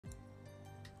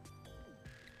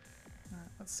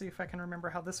Let's see if I can remember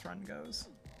how this run goes.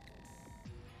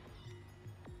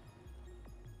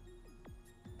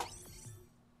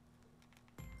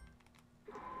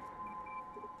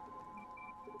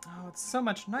 Oh, it's so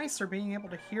much nicer being able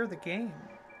to hear the game.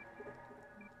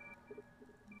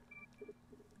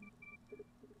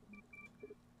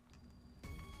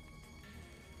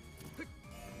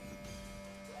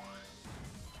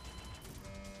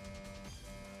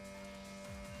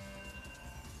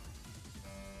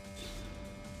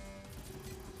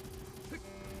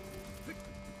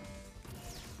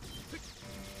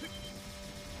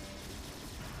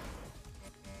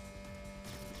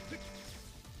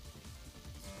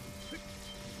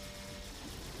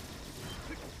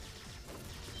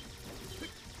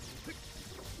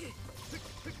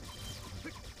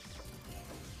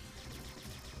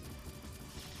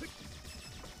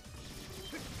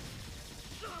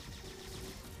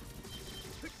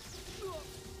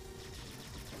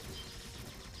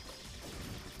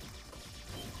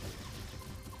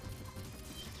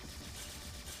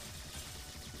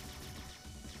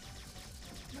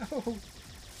 No!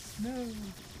 No!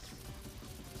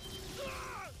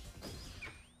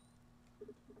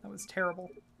 That was terrible.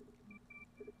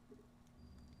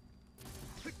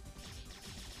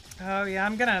 Oh yeah,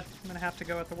 I'm gonna have to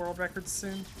go at the world records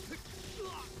soon.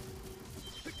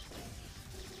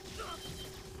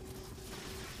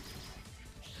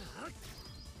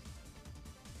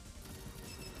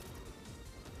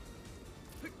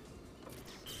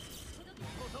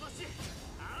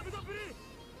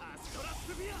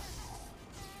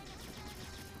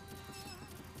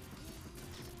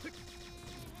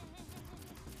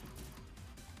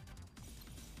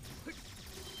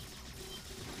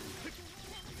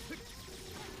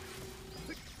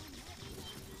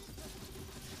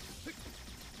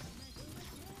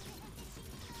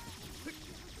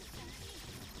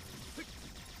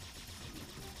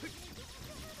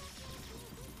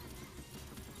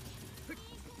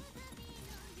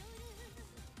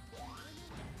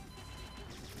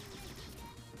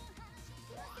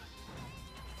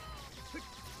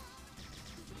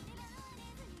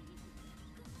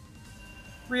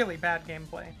 Really bad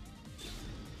gameplay.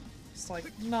 It's like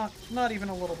not even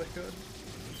a little bit good.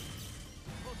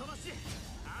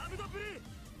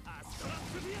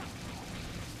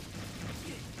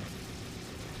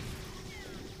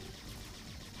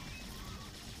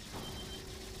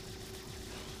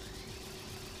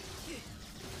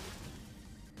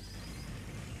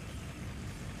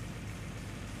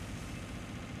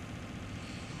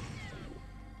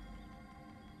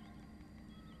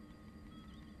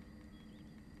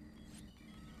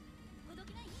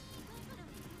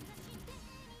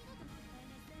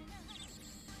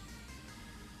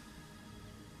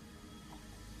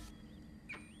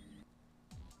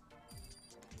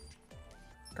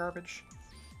 Garbage.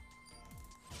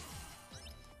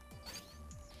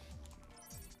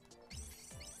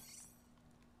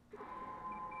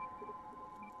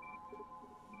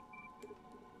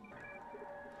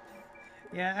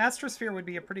 Yeah, Astrosphere would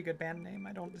be a pretty good band name,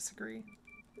 I don't disagree.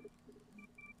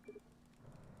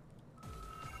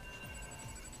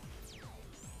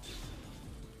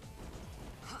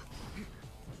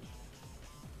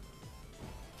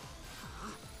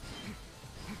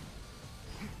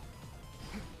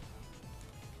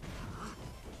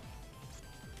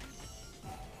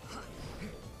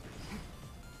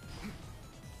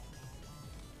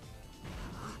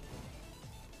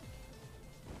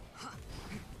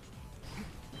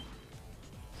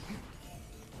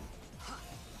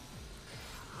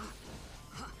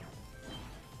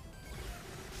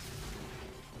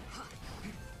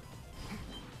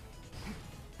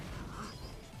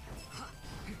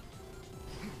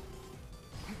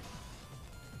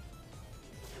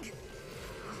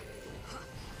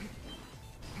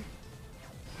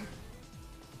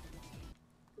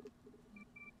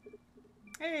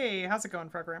 Hey, how's it going,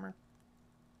 programmer?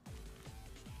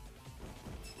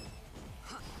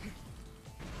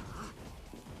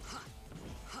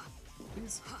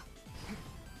 Please.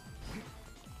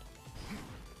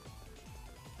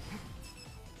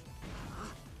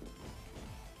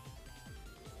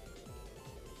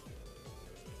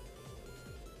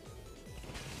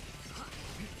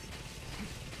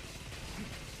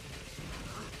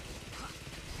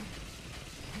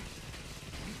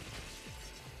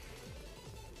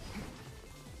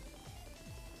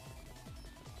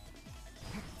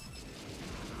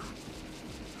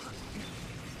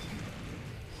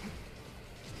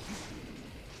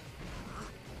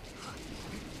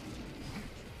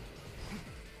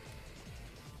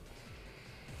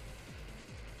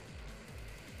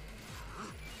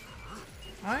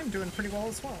 I'm doing pretty well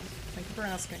as well. Thank you for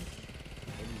asking.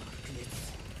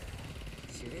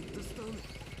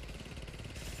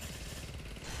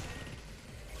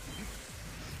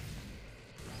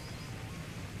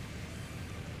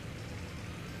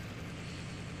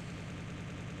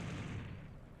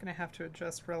 Gonna have to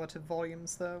adjust relative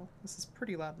volumes though. This is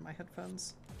pretty loud in my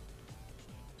headphones.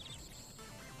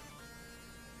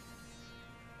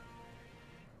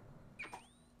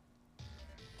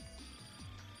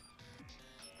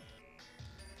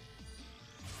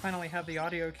 Finally have the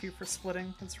audio cue for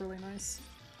splitting. That's really nice.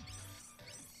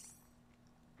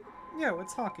 Yo,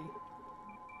 it's hockey.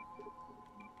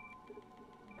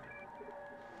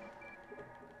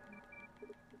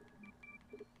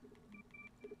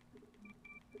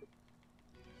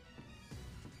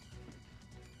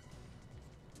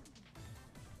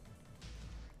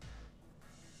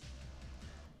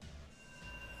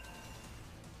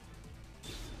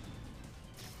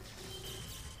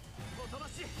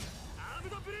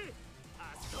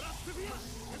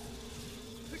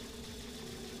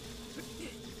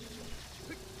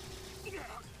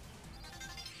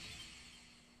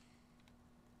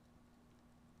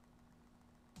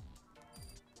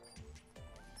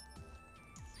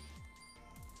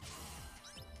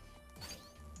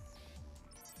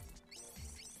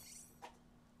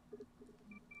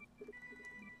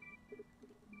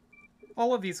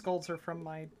 All of these golds are from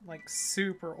my, like,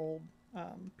 super old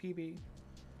PB.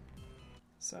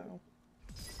 So,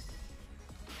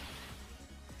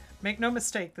 make no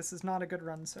mistake, this is not a good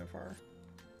run so far.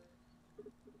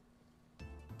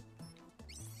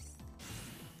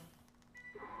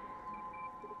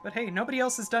 But hey, nobody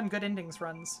else has done good endings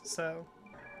runs, so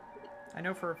I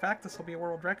know for a fact this will be a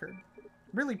world record.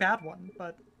 Really bad one,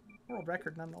 but world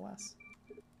record nonetheless.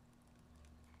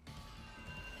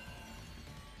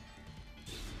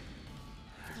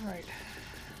 Alright.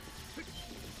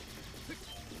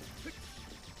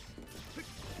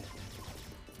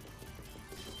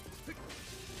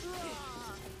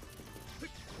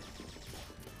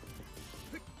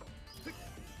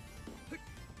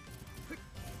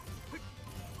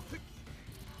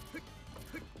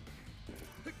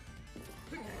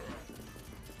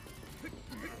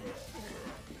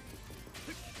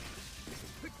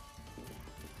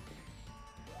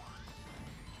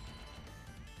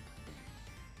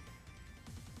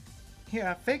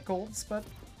 Yeah, fake golds, but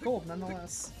gold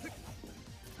nonetheless.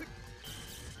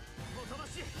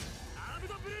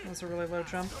 That was a really low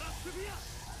jump.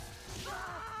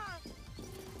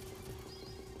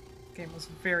 Game was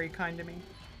very kind to me.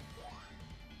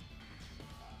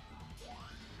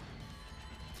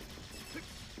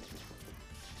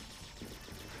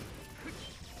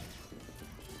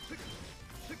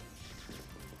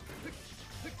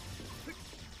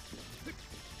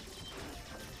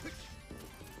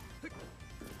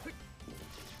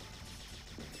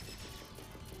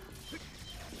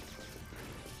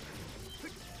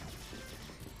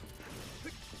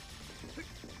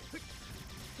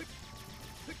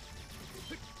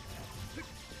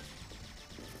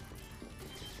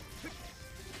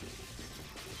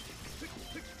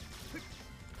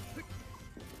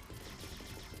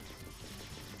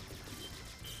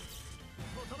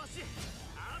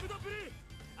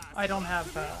 I don't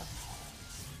have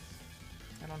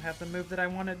the move that I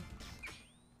wanted.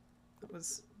 That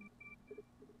was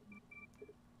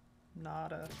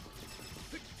not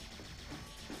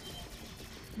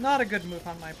a good move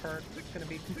on my part, gonna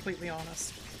be completely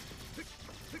honest.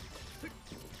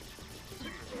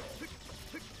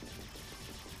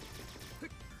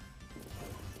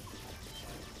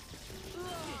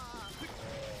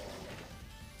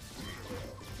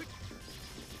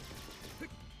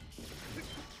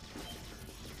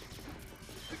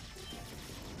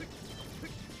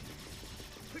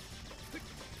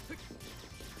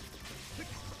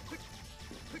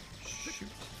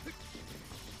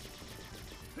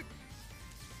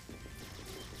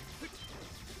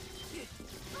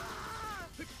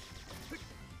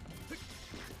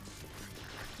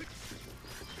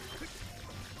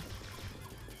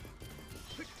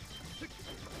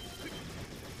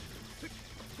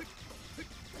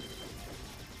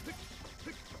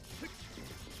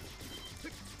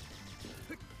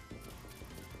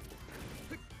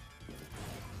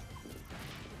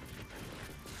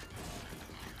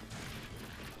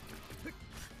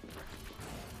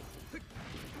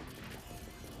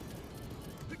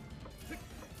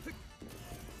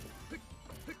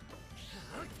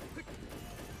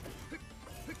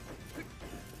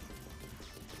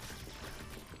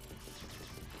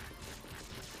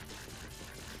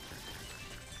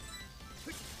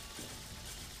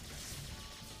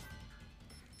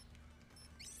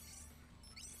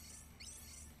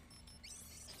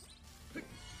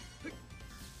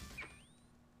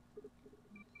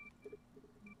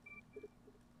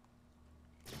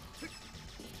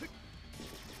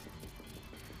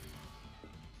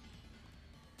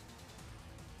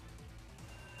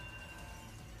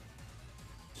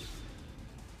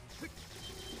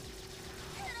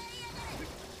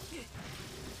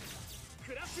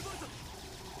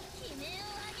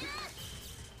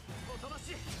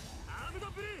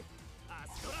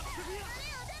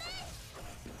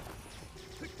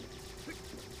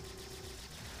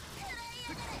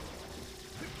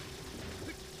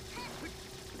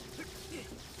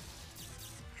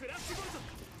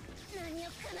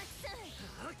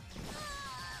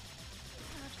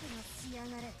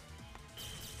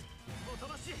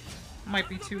 Might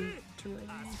be too early.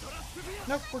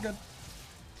 Nope, we're good.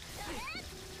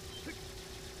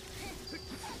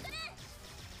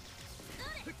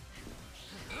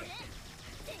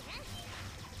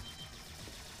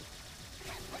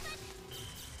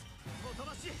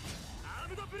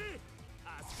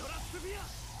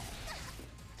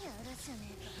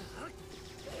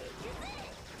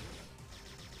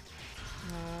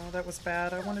 Oh, that was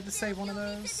bad. I wanted to save one of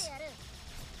those.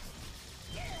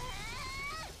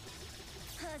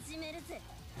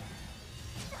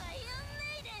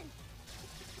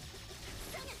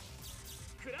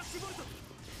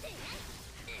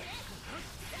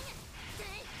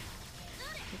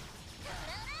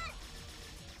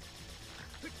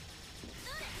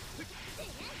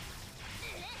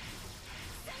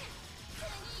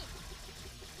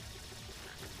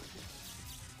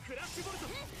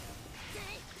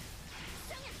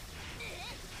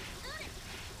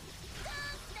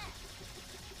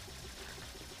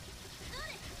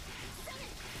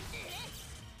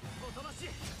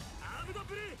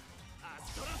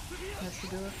 That should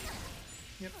do it.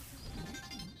 Yep.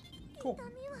 Cool.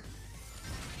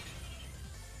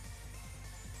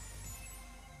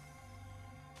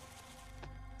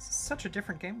 This is such a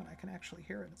different game when I can actually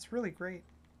hear it. It's really great.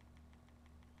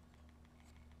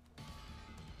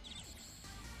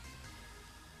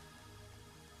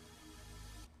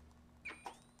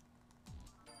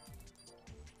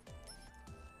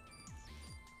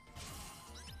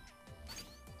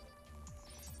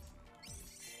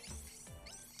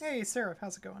 Hey, Seraph,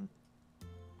 how's it going?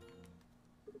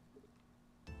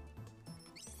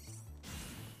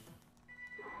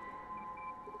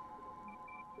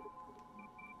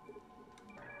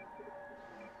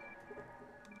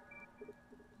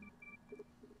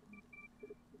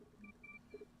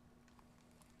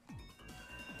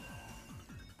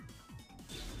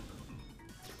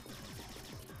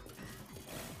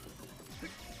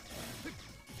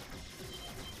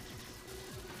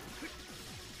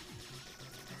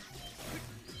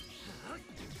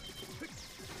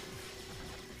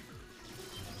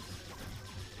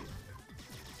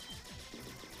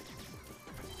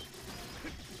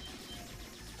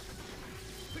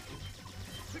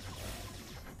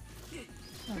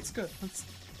 That's good. That's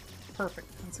perfect.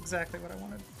 That's exactly what I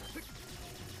wanted.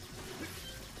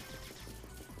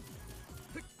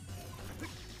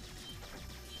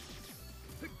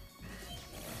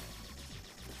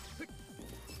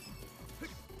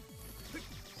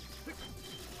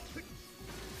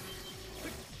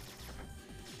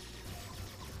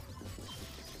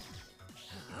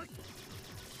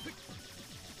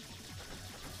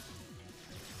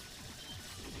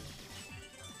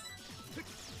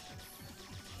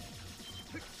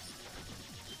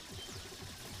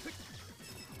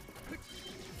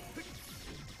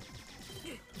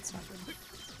 It's not good.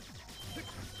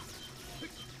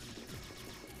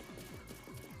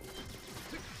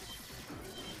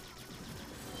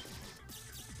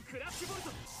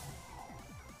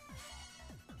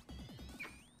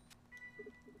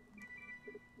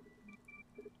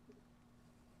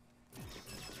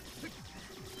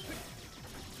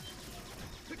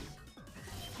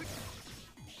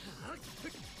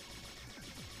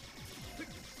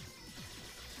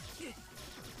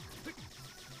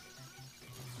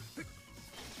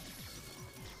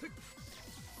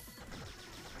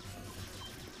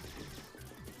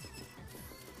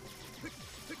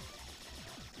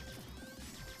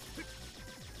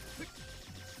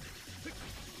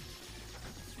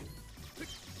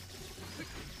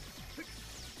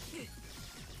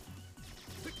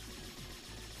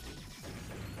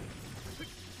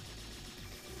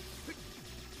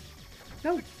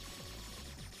 No.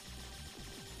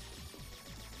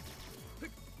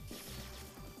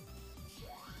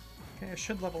 Okay, I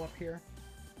should level up here.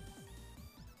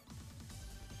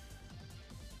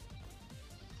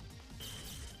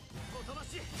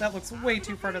 That looks way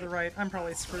too far to the right. I'm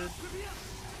probably screwed.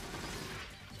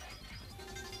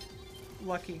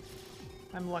 Lucky.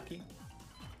 I'm lucky.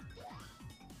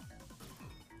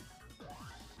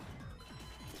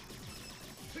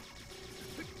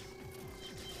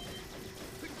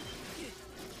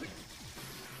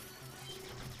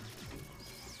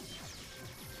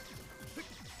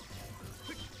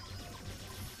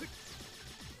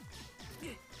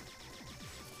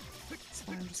 It's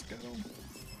fine, just go.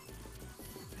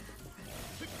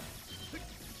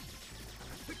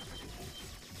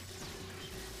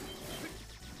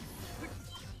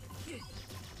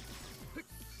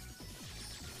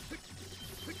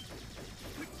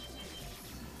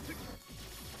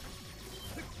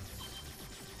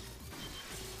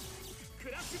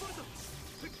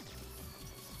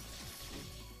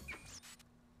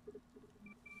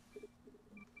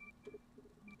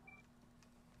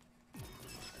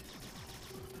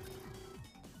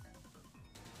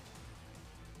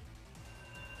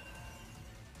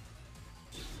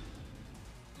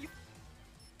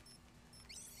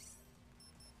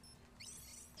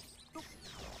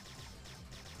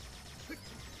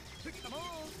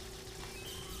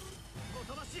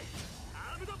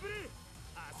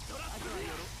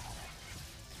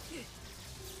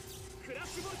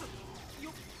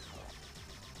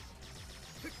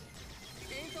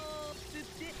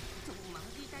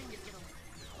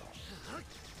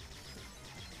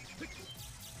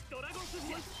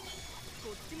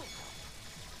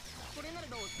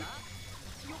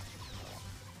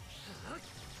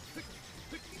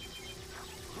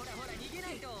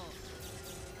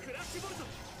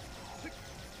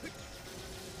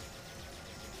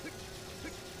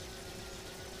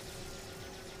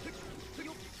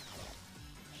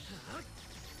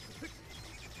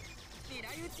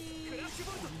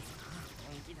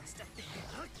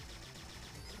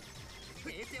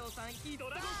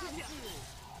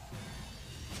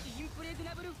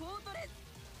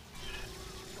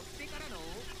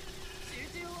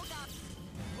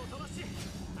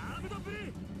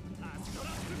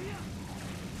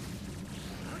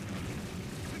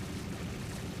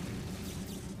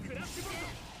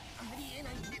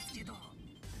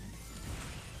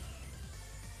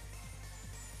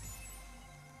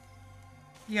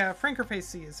 Yeah, Frankerface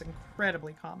C is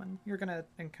incredibly common. You're gonna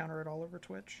encounter it all over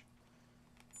Twitch.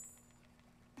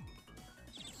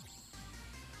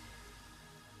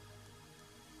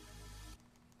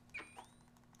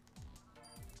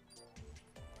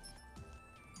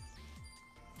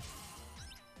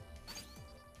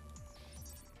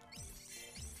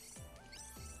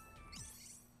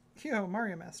 Yo,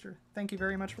 Mario Master, thank you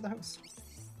very much for the host.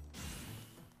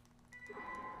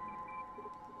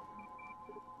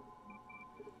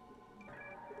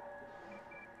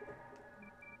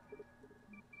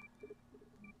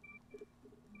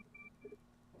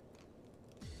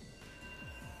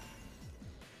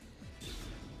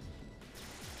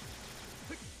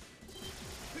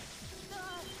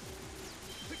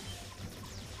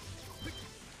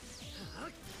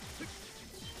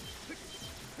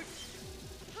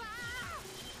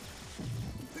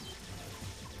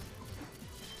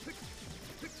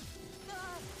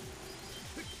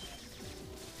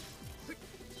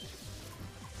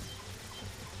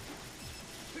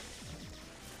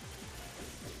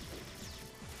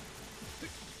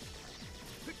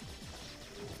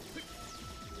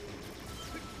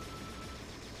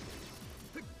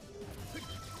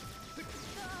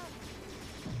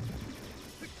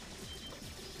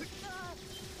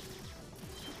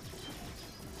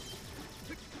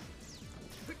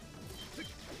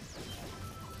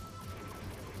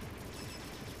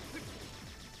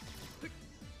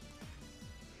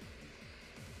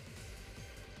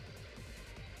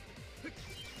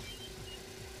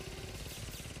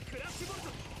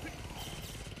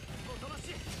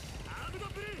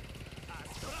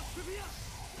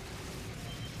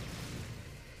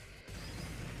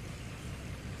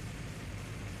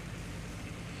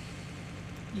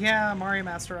 Yeah, Mario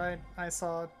Master, I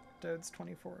saw Dode's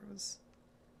 24. It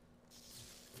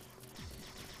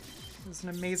was an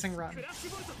amazing run.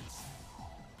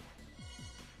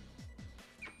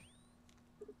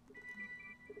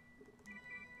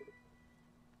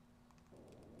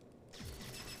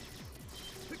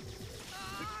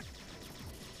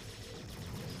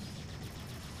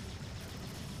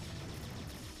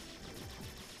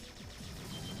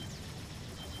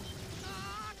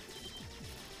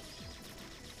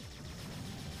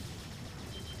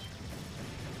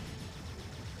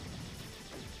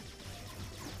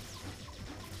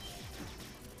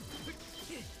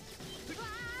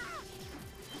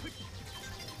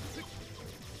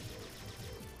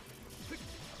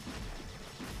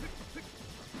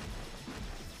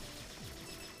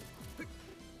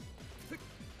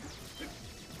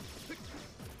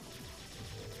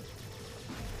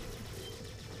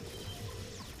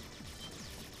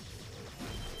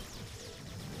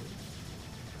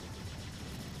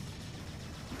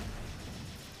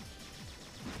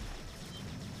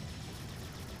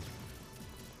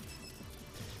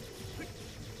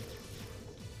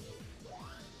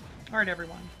 Alright,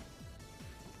 everyone.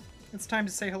 It's time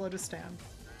to say hello to Stan.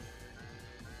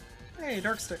 Hey,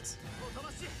 Darksticks.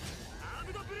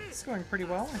 It's going pretty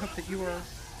well. I hope that you are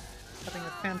having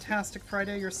a fantastic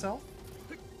Friday yourself.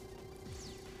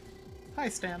 Hi,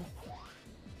 Stan.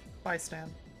 Bye,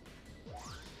 Stan.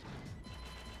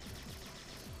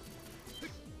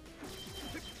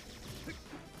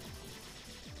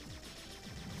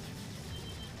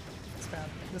 It's bad.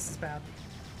 This is bad.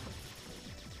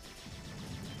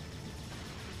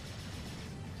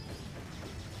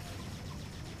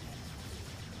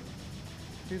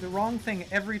 Do the wrong thing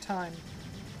every time.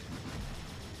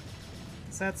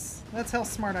 So that's how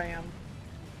smart I am.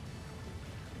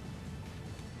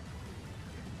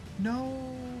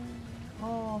 No.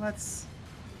 Oh, that's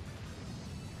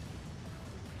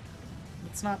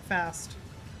not fast.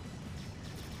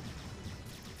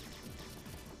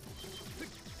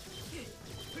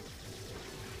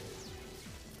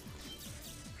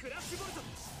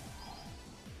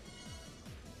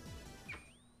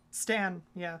 Stan,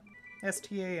 yeah.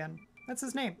 S-T-A-N. That's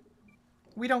his name.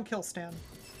 We don't kill Stan.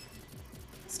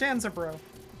 Stan's a bro.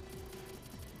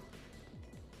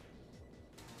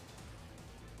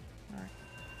 Alright.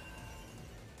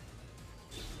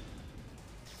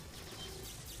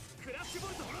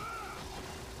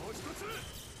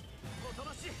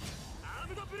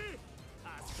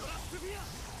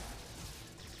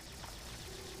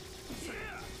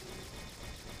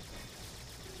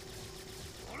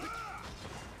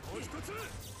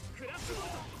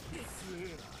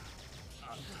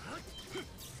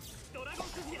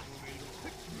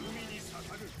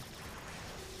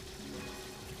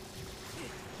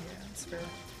 Yeah, it's fair.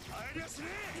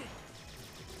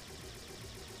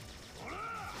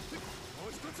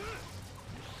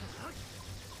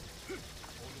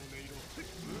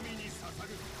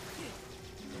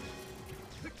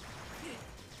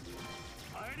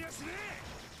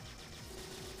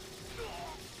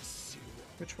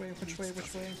 Which way, which way,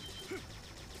 which way?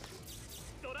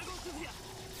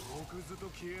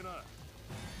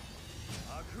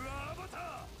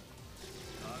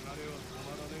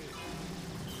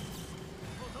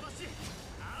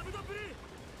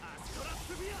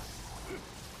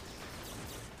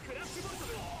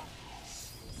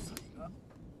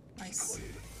 Nice.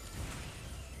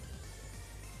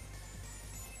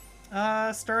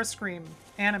 Starscream.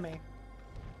 Anime.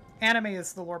 Anime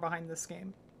is the lore behind this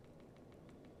game.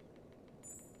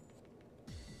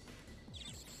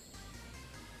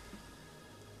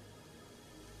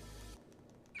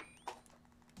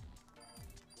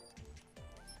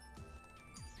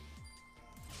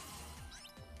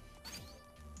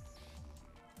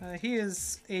 He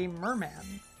is a merman.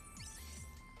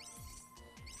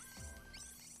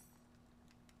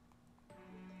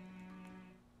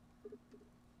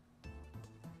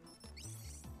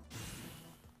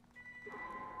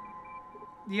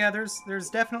 Yeah, there's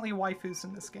definitely waifus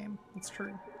in this game. It's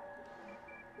true.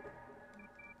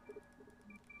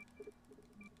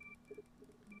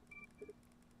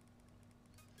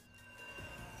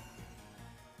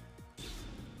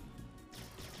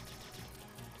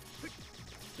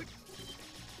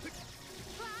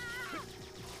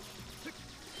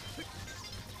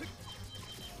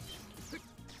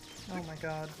 Oh my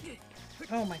god.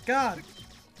 Oh my god!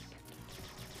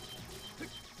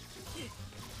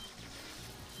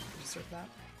 Insert that.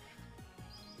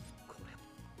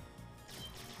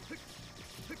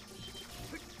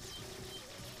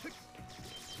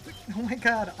 Oh my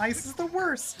god, ice is the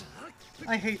worst!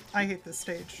 I hate this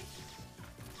stage.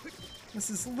 This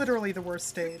is literally the worst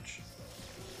stage.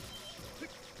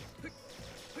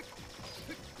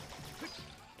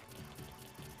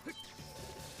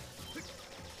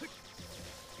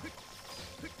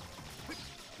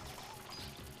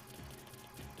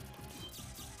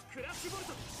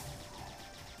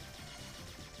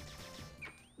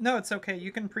 No, it's okay.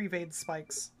 You can pre-evade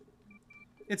spikes.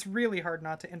 It's really hard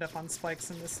not to end up on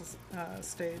spikes in this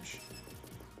stage.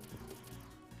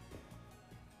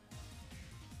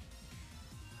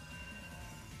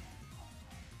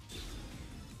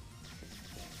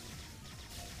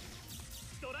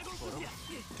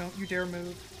 Don't you dare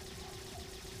move.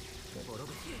 Good.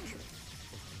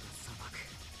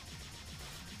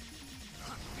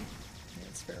 Yeah,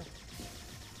 it's fair.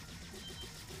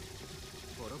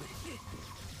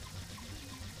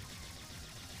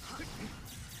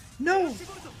 No!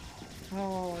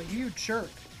 Oh, you jerk.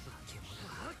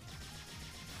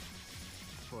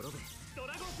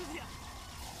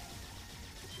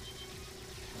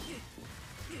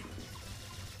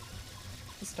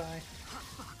 Just die.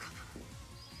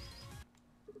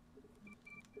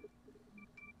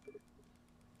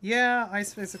 Yeah,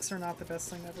 ice physics are not the best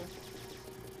thing ever.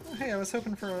 Oh, hey, I was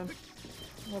hoping for a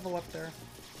level up there.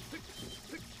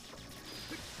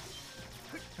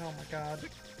 Oh my god.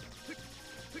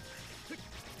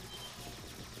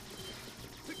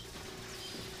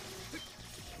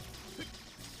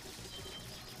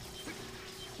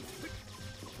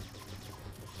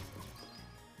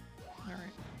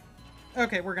 Alright.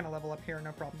 Okay, we're gonna level up here,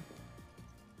 no problem.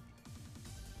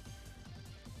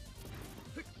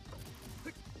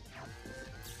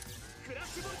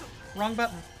 Wrong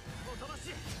button.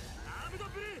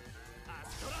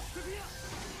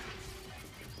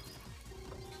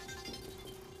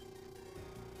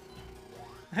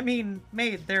 I mean,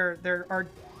 Maid, there are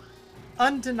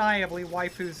undeniably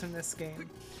waifus in this game.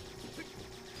 Go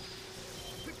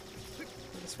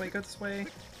this way, go this way.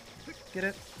 Get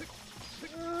it.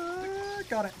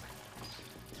 Got it.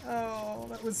 Oh,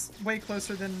 that was way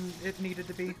closer than it needed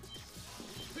to be.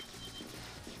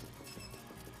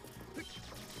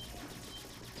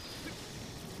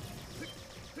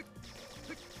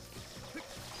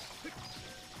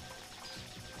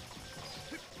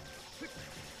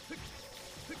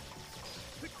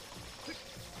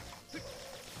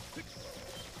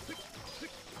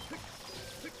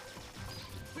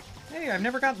 Hey, I've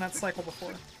never gotten that cycle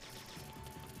before.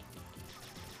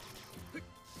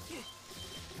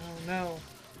 Oh no.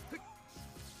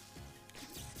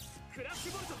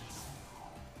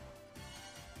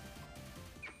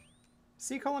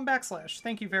 C:\\.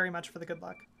 Thank you very much for the good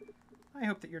luck. I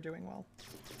hope that you're doing well.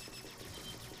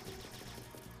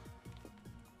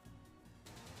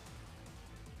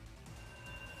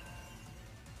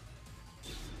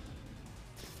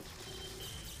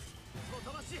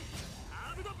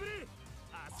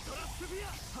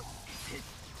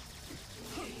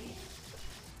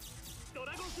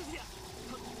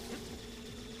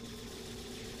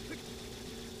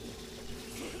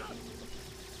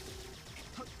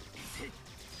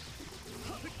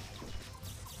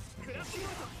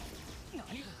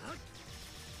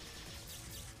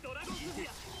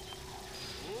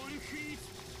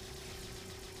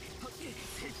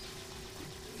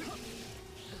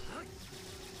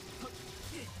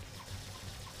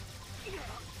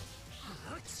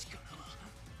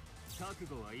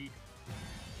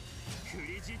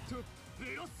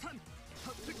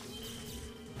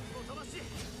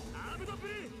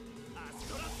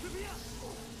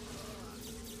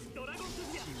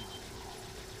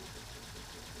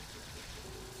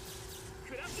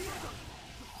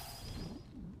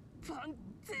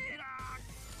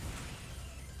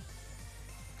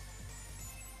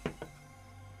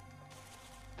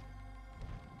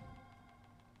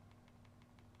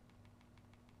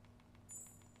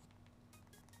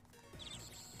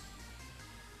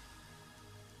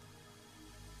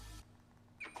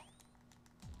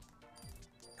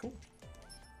 Cool.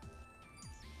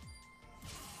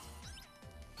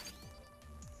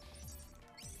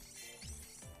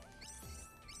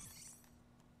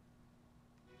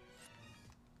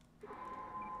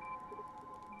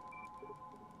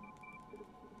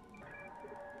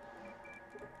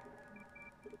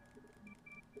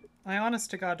 I honest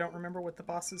to God don't remember what the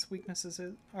boss's weaknesses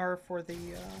are for the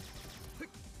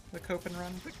Copen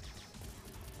run.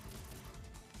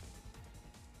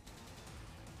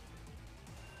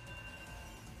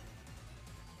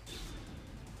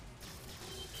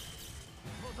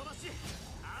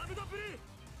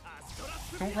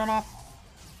 Don't run off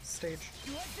stage.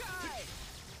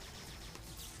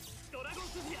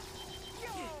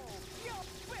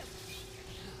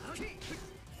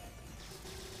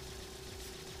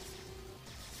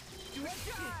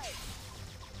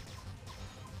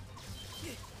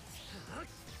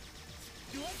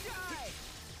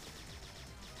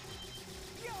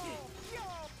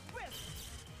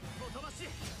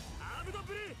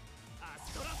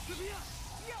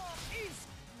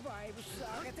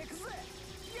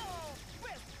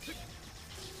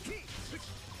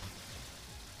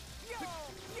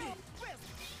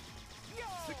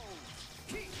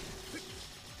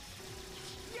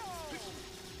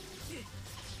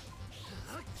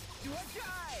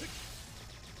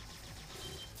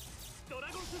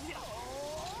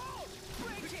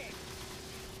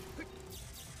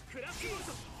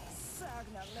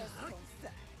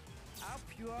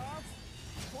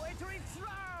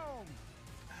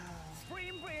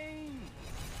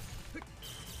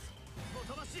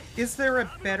 Is there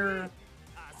a better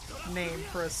name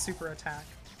for a super attack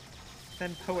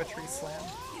than Poetry Slam?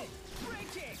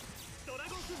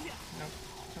 No,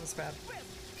 that was bad.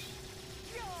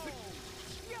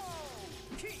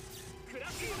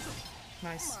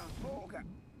 Nice.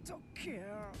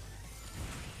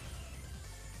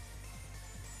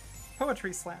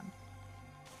 Poetry Slam.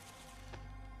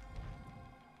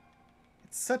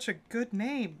 It's such a good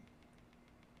name.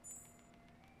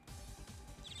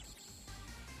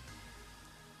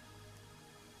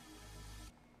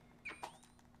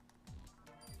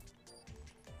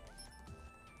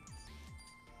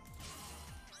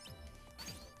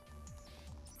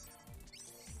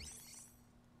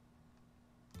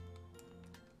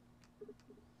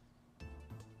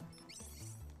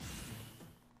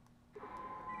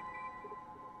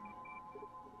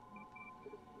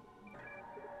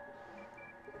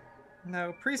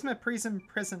 No, Prison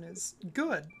is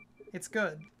good. It's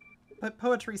good. But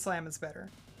Poetry Slam is better.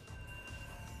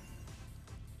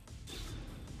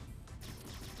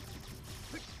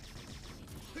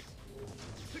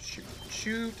 Shoot.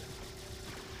 Shoot.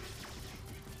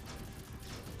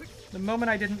 The moment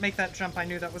I didn't make that jump, I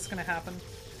knew that was going to happen.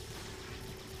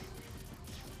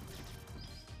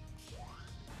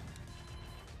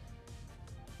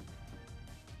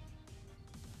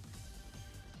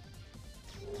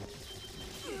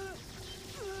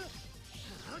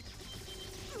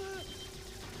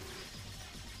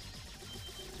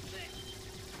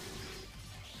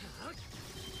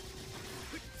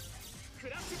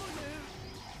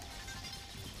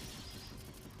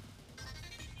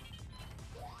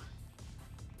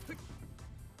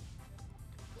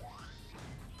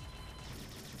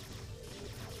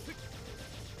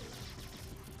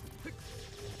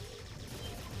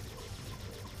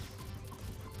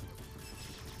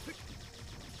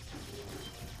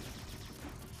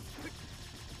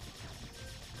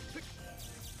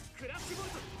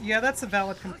 Yeah, that's a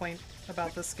valid complaint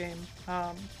about this game.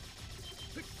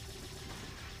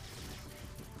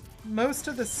 Most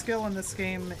of the skill in this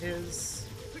game is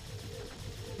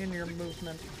in your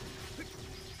movement,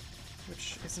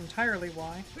 which is entirely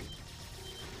why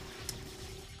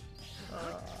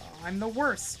I'm the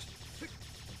worst.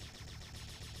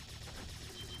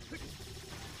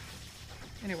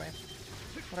 Anyway,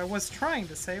 what I was trying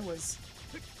to say was,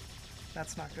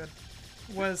 that's not good,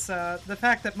 was the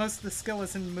fact that most of the skill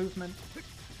is in movement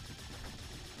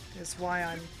is why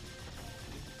I'm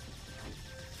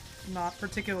not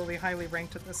particularly highly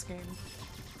ranked at this game.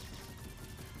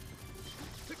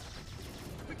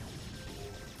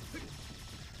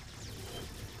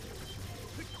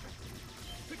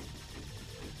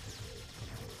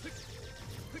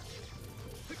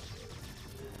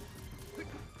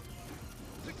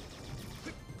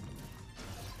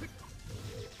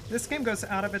 This game goes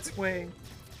out of its way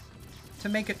to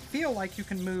make it feel like you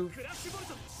can move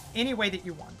any way that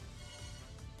you want.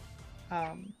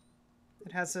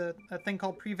 It has a thing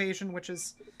called Prevasion, which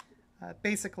is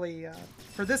basically,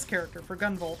 for this character, for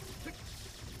Gunvolt,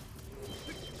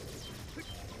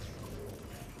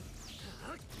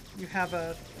 you have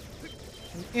an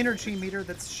energy meter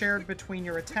that's shared between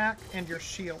your attack and your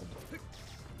shield.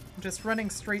 Just running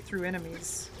straight through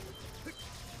enemies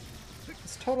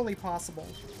is totally possible.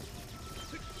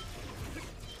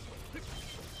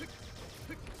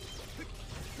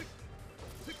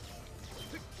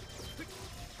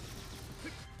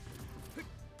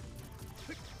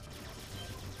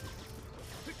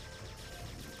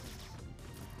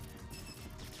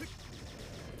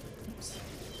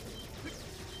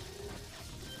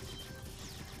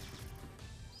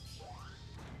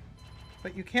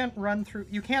 But you can't run through,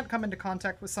 you can't come into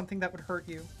contact with something that would hurt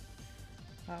you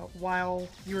while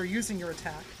you are using your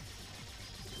attack.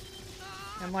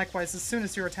 And likewise, as soon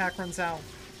as your attack runs out,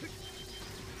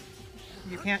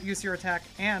 you can't use your attack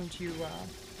and you, oh,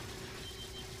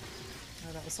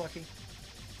 that was lucky.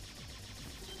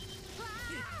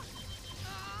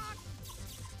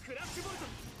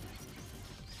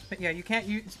 But yeah, you can't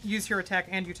use your attack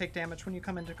and you take damage when you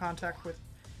come into contact with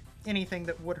anything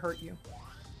that would hurt you.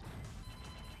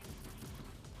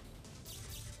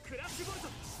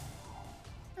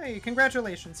 Hey,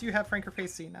 congratulations, you have Franker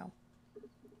Face C now.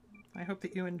 I hope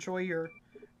that you enjoy your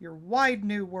wide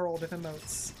new world of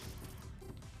emotes.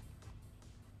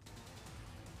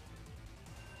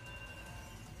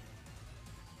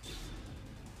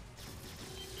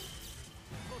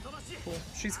 Cool,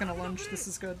 she's gonna lunge, this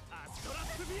is good.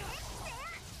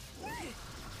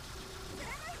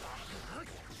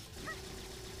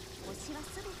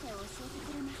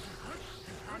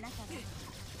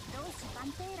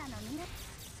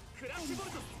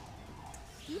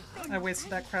 I wasted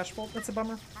that crash bolt, that's a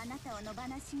bummer.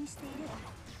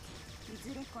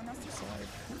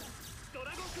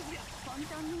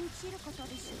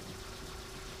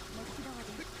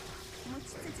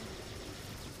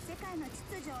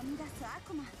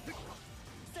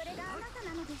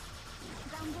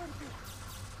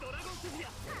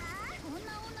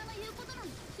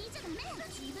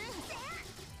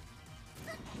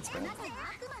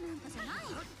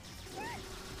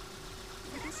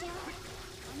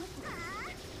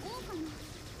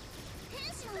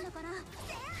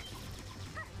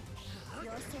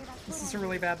 This is a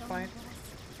really bad fight.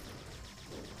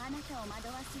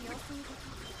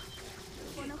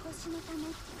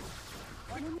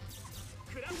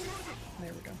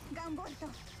 There we go.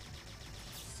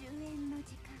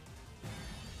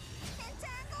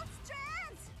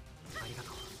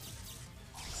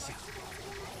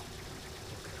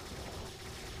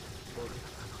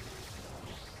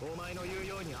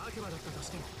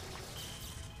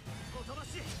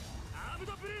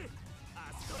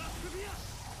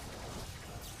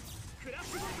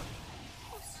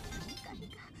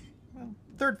 Well,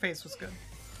 third phase was good.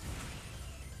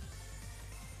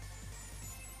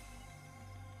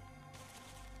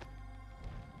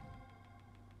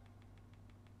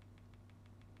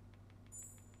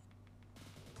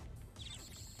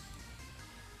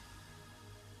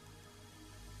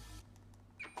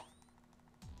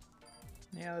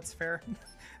 Yeah, that's fair.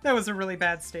 That was a really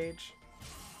bad stage.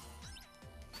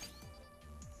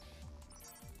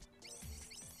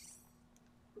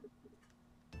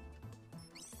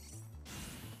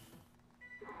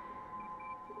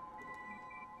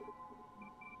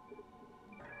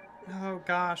 Oh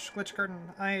gosh, Glitch Garden.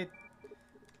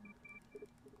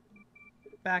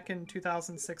 Back in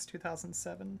 2006,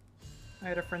 2007, I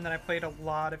had a friend that I played a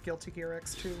lot of Guilty Gear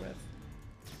X2 with.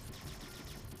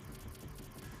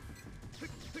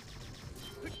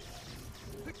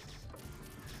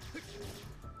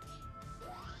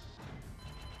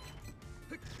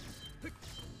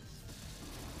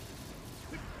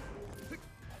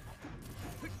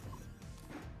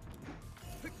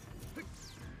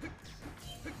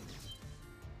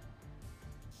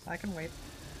 I can wait.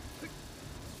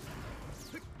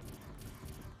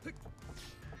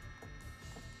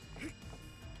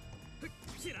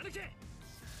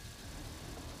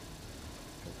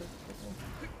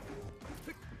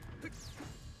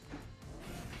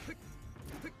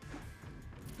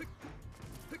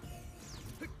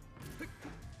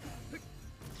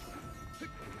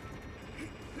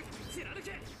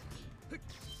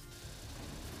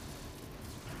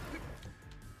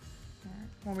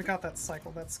 Well, we got that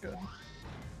cycle, that's good.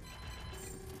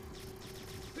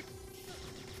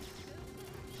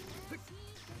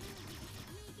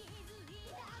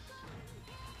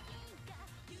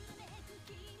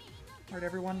 Alright,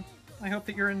 everyone. I hope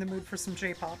that you're in the mood for some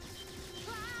J-pop.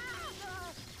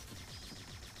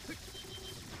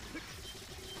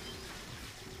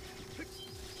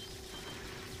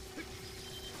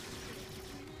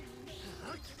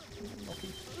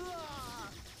 Lucky.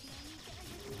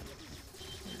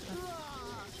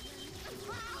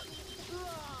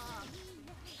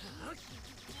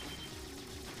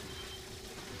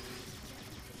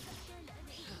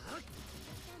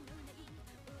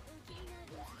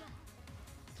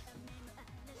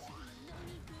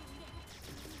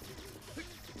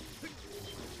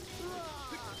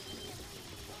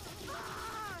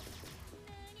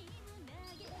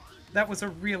 That was a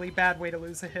really bad way to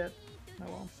lose a hit. Oh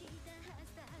well.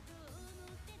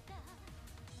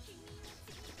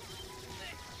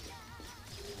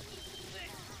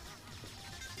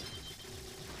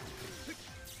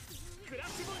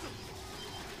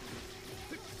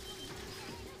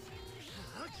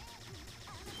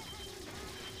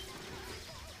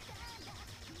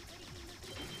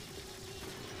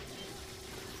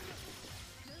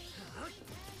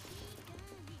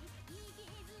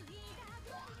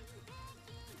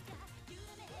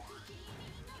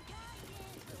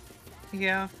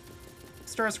 Yeah,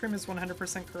 Starscream is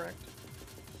 100% correct.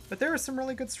 But there are some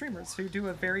really good streamers who do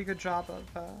a very good job of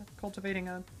cultivating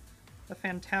a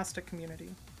fantastic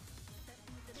community.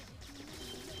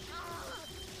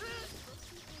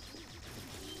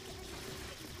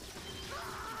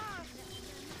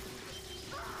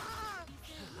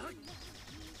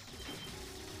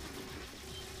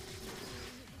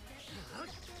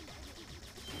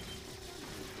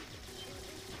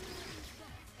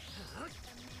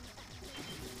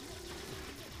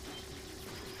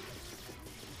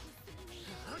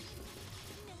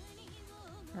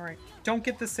 Alright, don't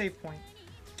get the save point.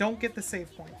 Don't get the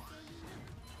save point.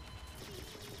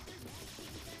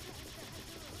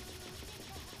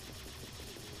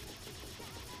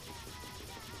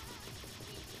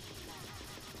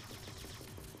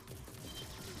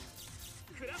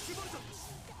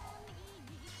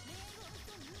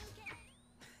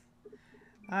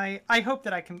 I hope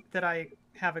that I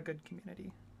have a good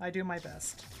community. I do my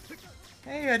best.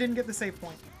 Hey, I didn't get the save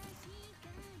point.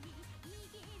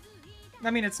 I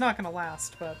mean, it's not gonna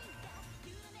last, but...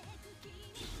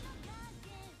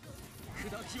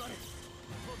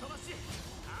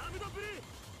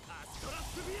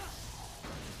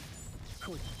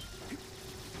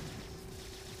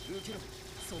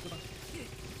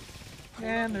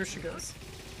 And there she goes.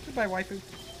 Goodbye, waifu.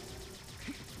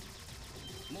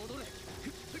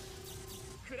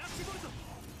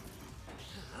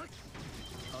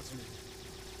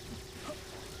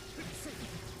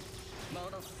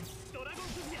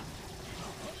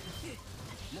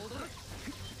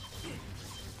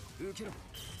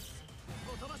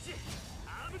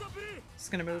 It's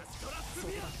gonna move.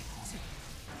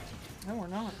 No, we're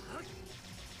not.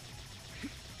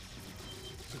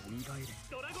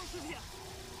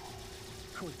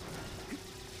 Come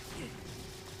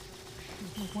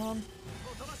on.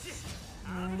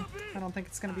 I don't think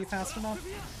it's gonna be fast enough.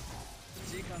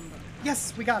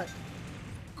 Yes, we got it.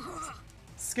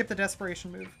 Skip the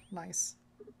desperation move. Nice.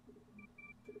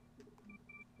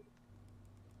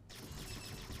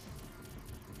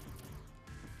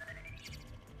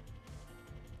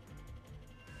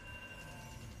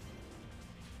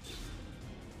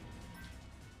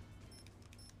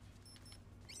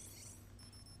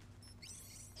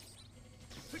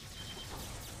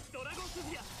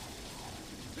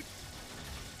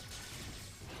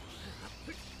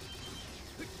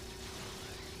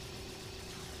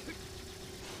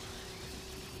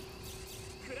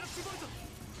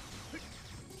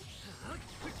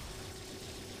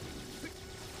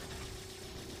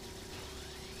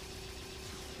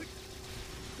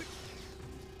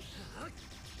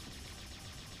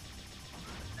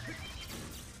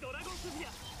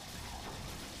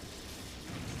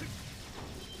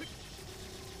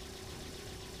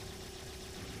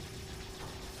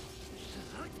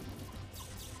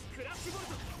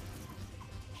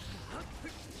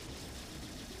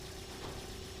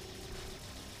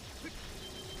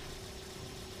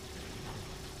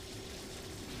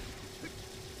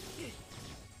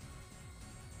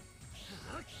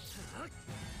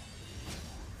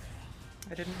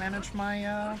 I didn't manage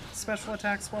my special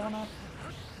attacks well enough.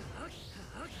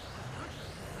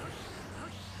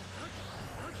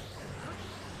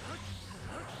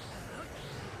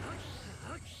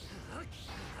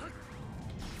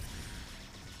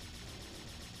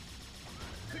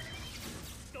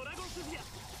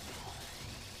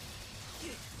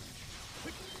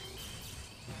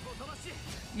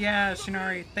 Yeah,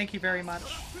 Shinari, thank you very much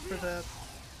for the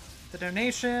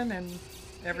donation and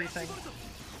everything.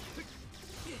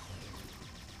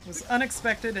 It was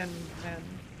unexpected and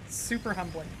super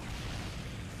humbling.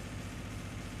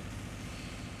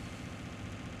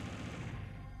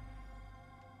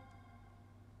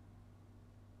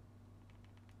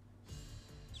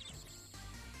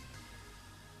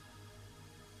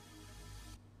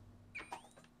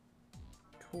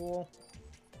 Cool.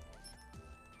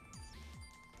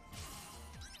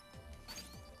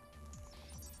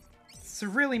 It's a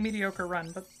really mediocre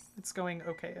run, but it's going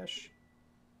okay-ish.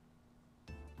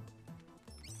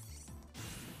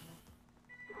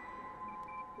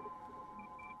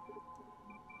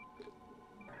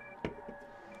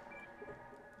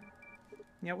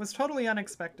 Yeah, it was totally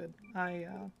unexpected. I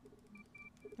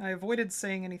avoided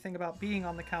saying anything about being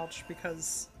on the couch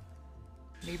because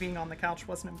me being on the couch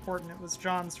wasn't important. It was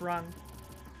John's run.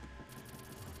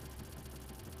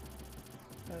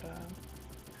 But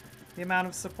the amount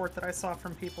of support that I saw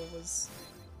from people was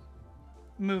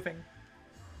moving.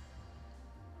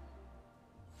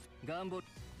 Gunvolt.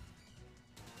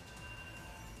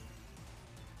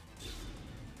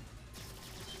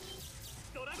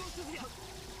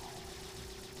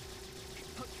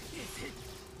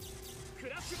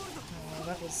 Oh,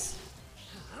 that was...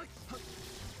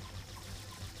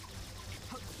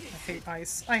 I hate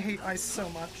ice. I hate ice so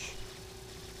much.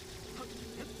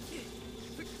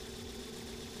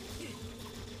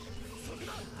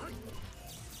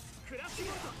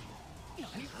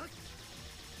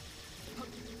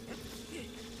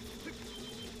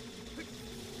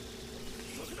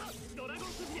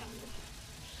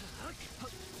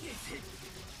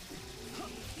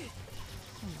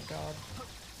 Oh my god.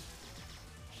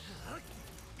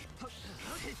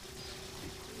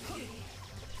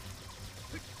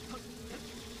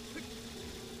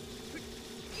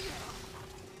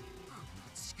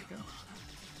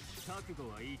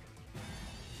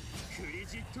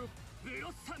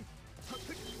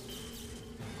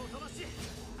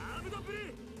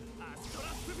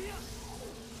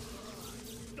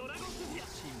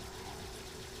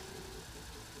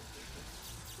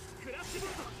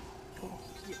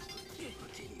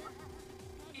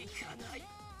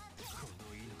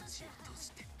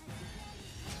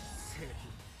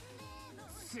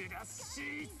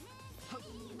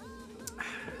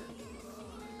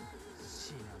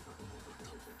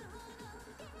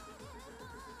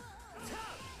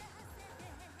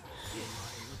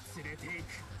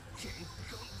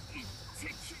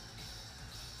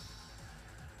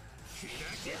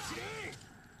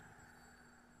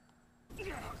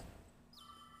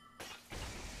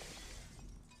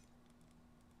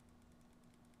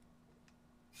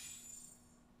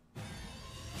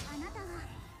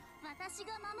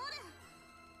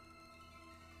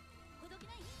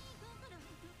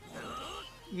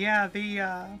 Yeah,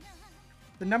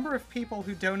 the number of people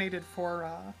who donated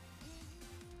for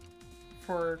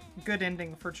good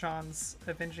ending for John's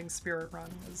Avenging Spirit run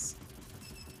was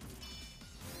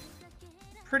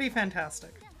pretty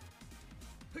fantastic.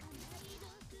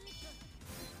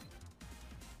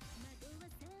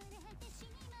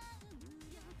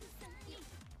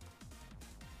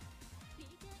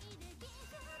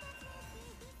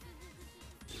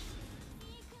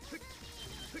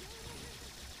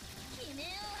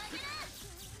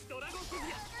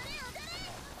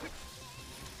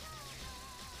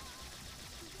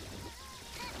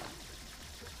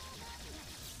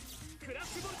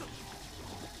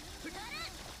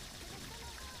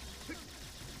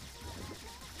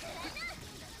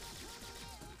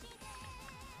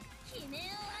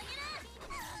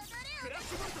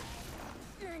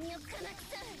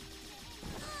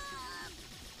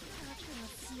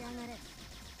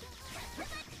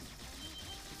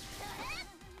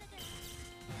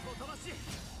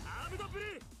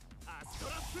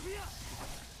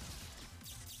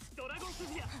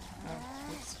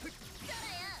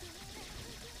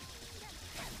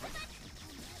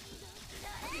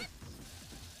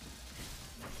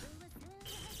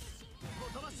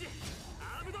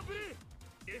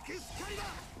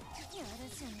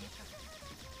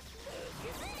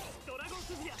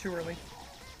 Too early.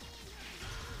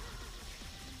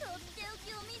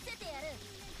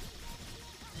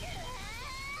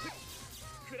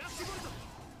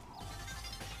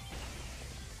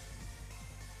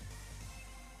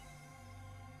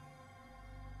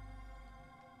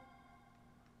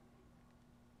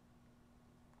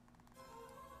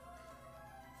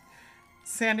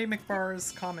 Sandy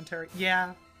McBar's commentary.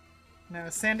 Yeah. No,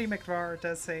 Sandy McBar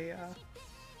does a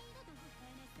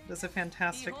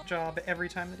fantastic job every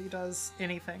time that he does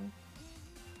anything.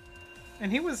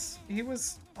 And he was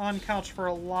on couch for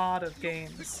a lot of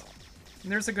games.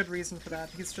 And there's a good reason for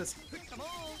that.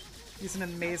 He's an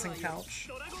amazing couch.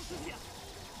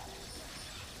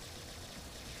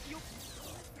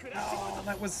 Oh,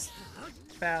 that was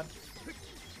bad.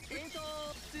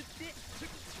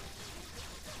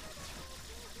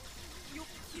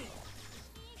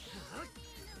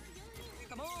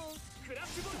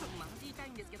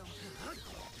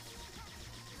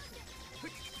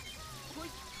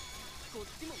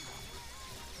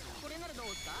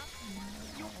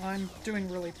 I'm doing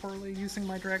really poorly using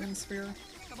my Dragon Sphere.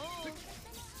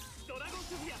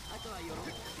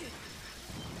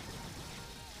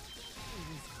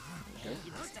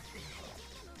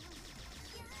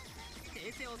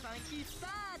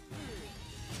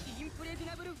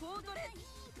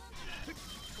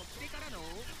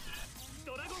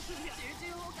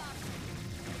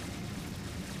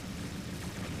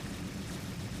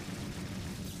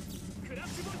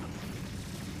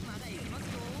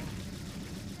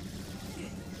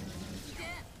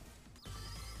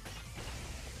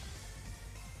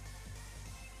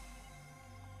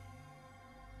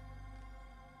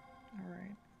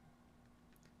 Alright.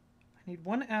 I need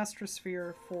one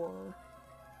Astrosphere for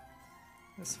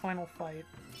this final fight.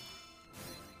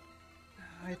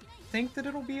 I think that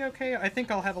it'll be okay. I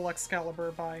think I'll have a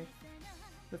Excalibur by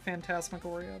the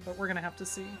Phantasmagoria, but we're gonna have to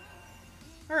see.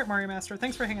 Alright, Mario Master,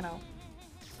 thanks for hanging out.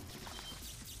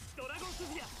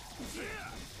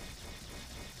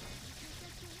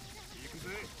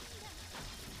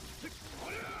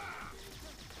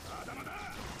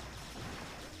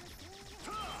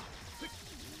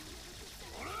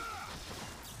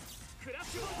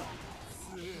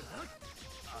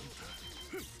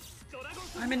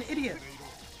 I'm an idiot.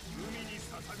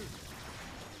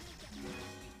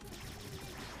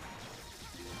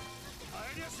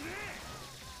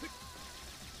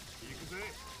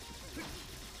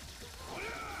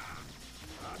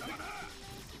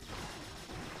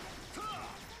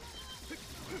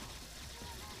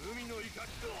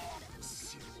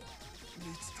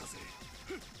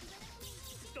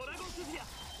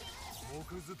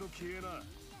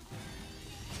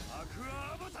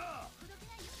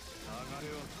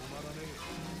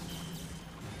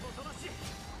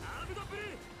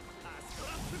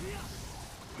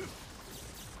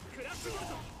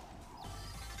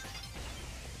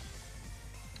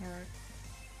 Alright.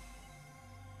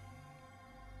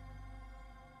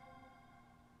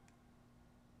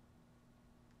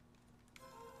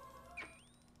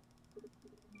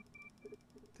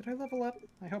 Did I level up?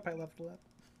 I hope I leveled up.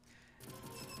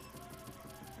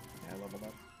 Yeah, I leveled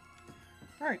up.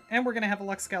 Alright, and we're gonna have a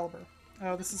Excalibur.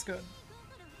 Oh, this is good.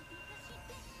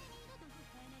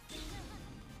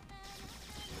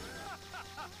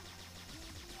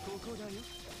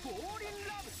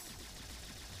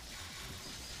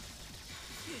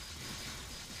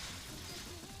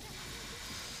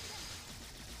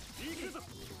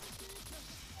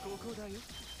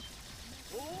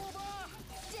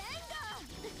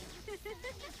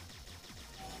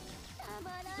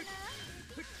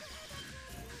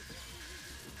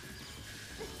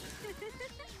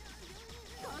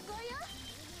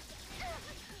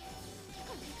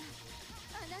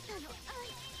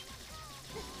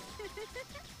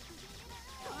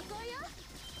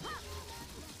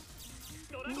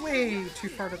 Way too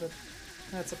far to the...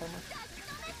 That's a bummer.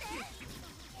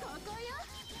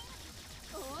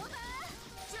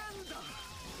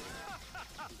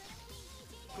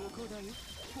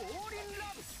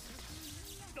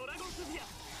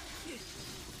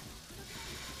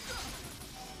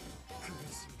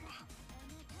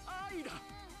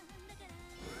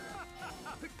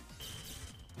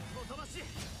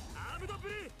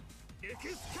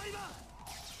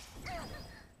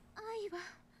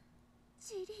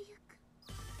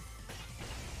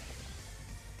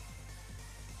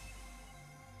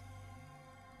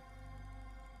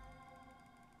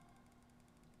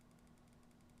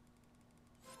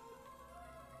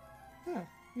 Huh.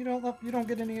 You don't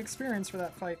get any experience for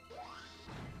that fight.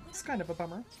 It's kind of a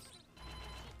bummer.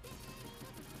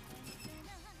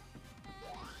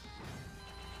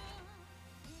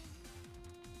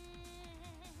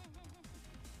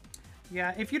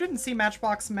 Yeah, if you didn't see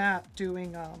Matchbox Matt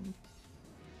doing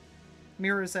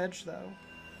Mirror's Edge, though,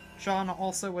 John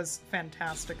also was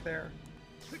fantastic there.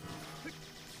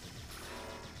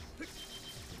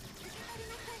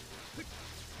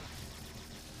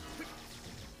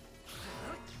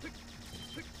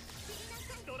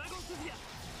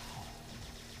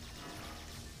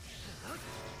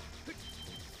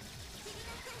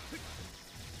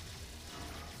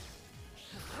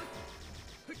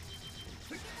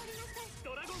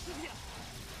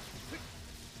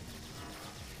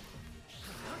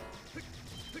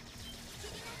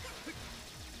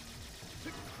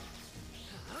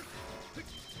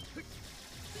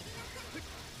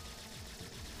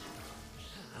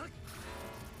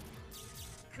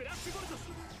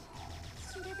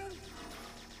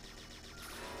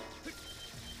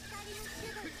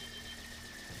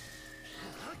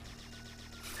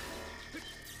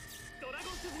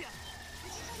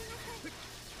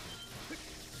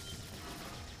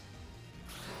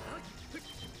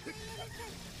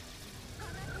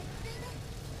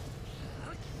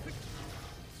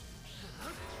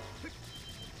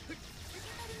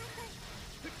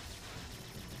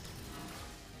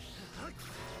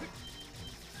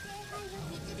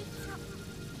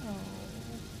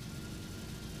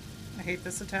 I hate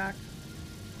this attack.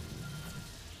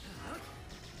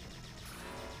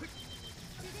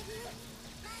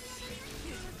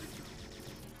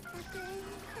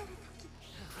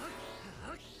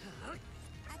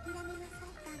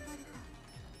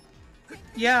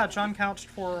 Yeah, John couched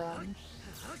for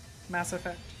Mass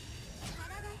Effect.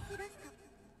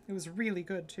 It was really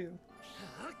good too.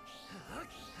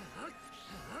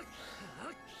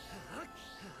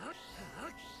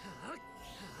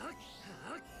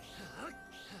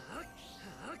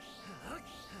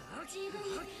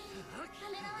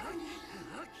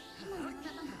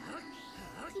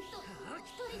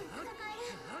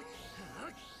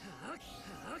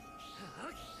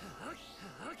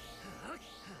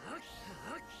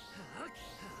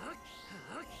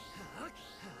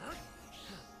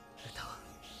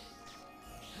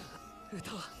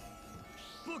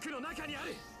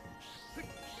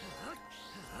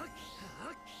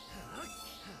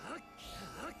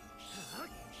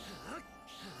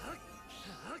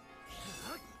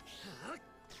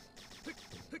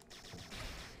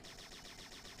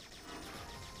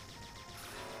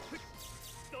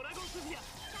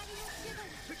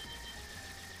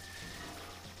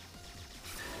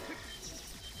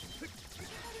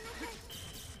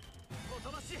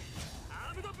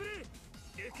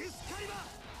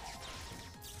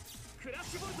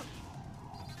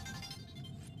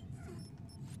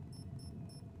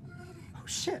 Oh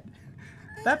shit.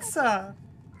 That's I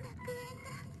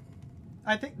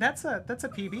think that's a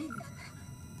PB.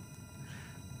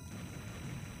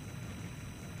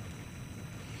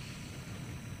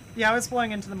 Yeah, I was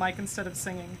blowing into the mic instead of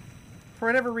singing. For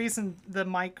whatever reason, the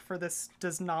mic for this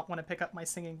does not want to pick up my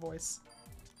singing voice.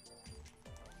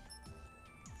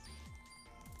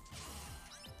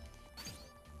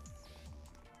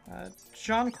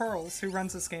 John Carls, who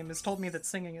runs this game, has told me that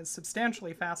singing is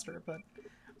substantially faster, but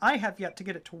I have yet to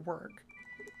get it to work.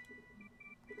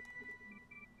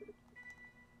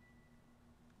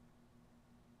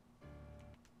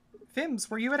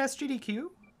 Fims, were you at SGDQ?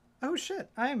 Oh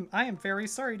shit, I am very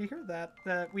sorry to hear that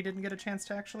we didn't get a chance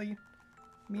to actually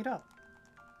meet up.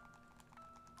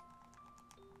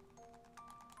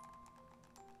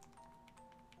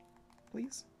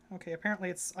 Please? Okay,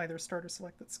 apparently it's either start or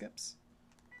select that skips.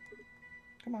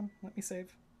 Come on, let me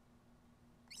save.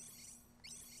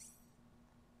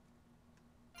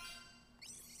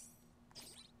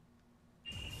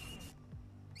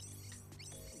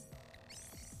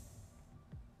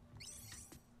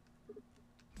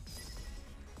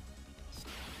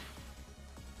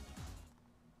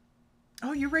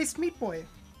 Oh, you raced Meat Boy!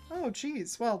 Oh,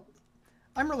 geez. Well,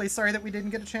 I'm really sorry that we didn't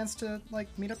get a chance to, like,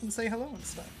 meet up and say hello and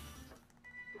stuff.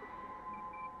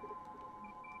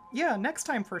 Yeah, next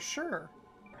time for sure.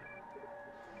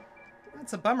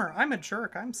 That's a bummer. I'm a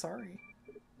jerk. I'm sorry.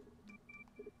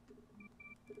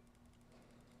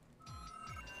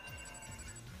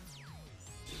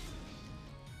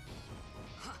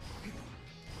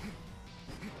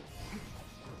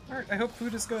 Alright, I hope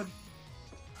food is good.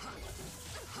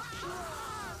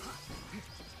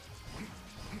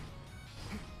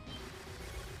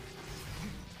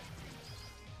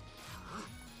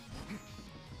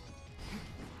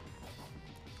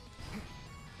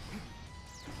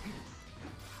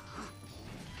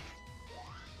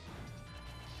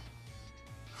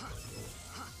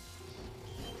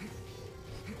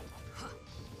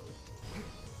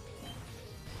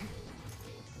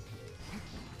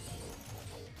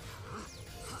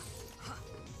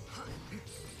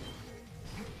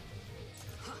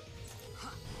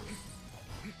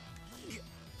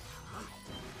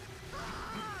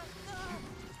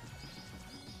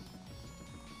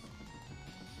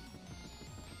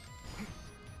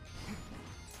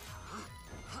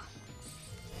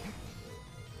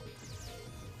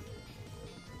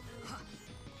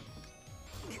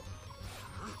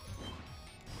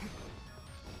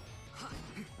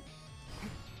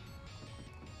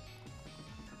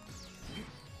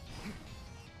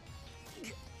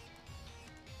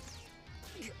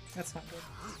 That's not good.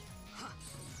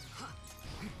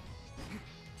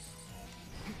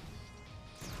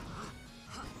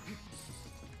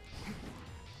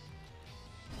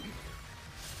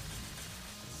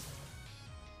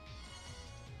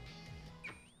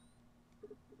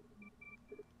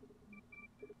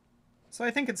 So I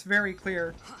think it's very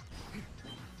clear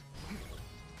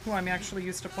who I'm actually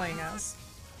used to playing as.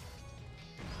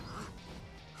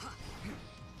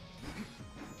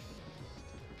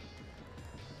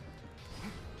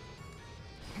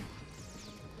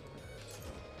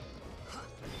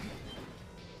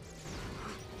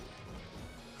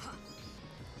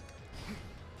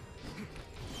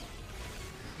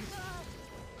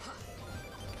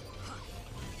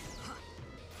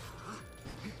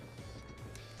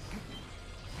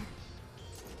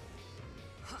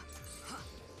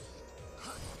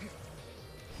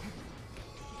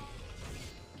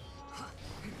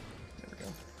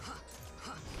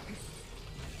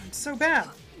 So bad.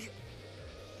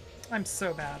 I'm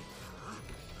so bad.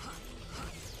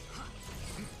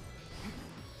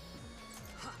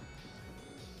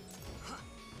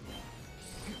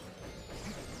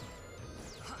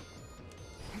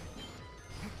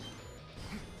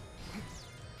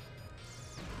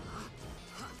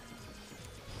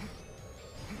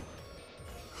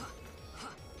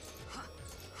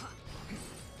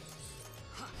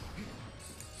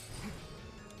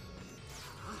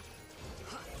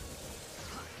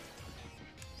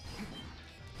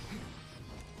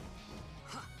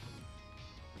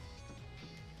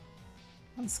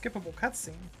 Unskippable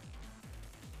cutscene.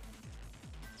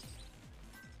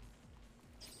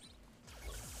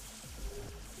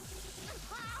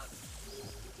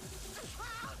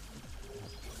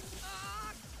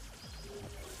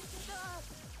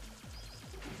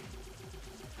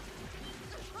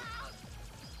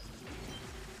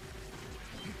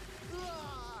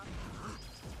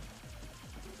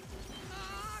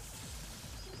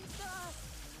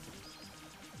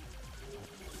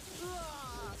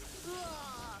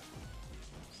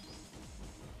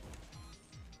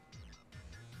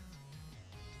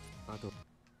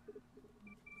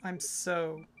 I'm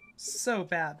so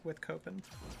bad with Copen.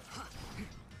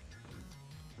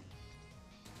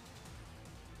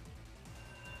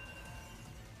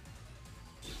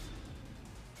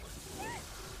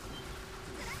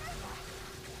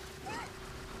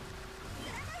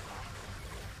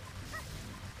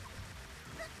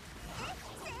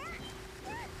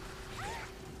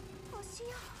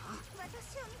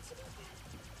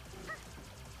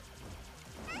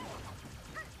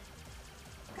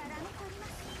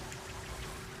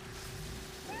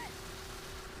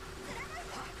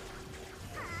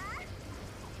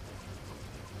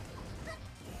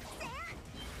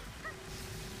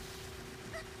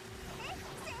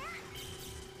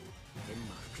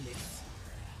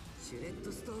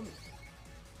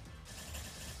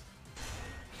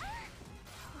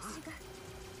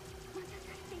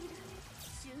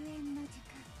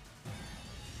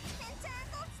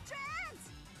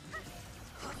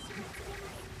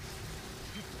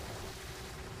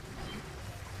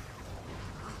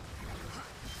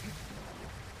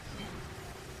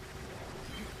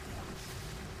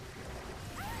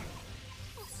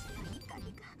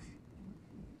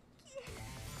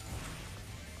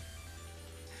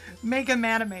 Mega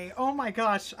Manime. Oh my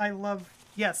gosh, I love...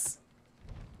 Yes.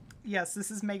 Yes,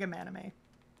 this is Mega Manime.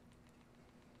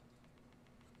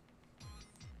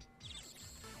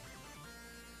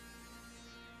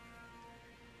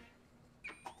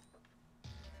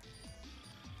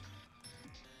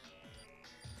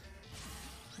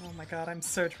 Oh my god, I'm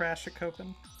so trash at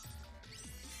Copen.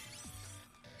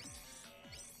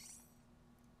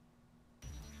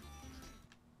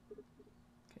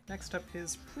 Okay, next up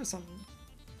is Prism.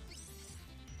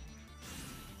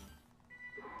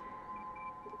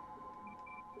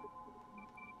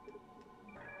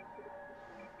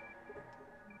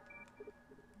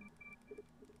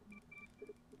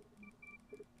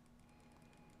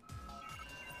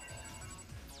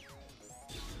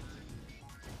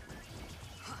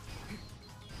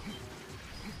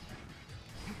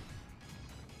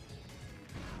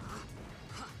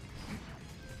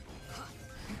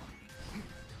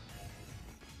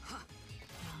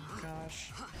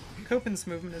 Copen's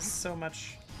movement is so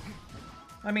much...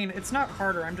 I mean, it's not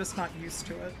harder, I'm just not used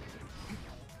to it.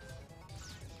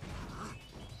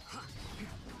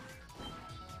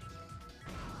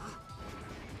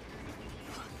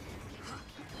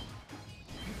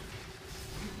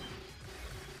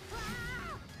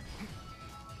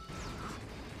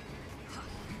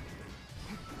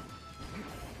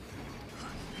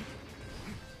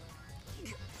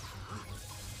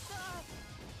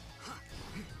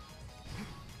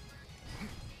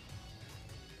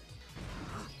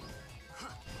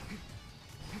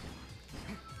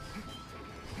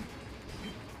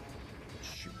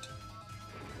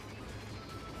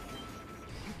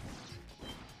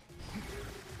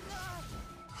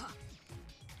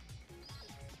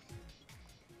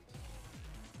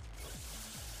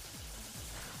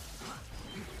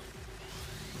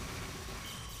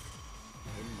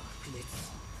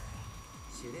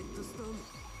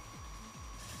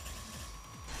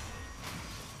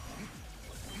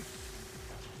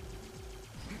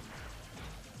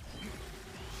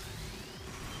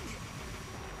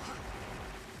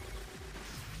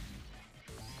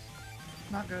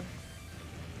 Not good.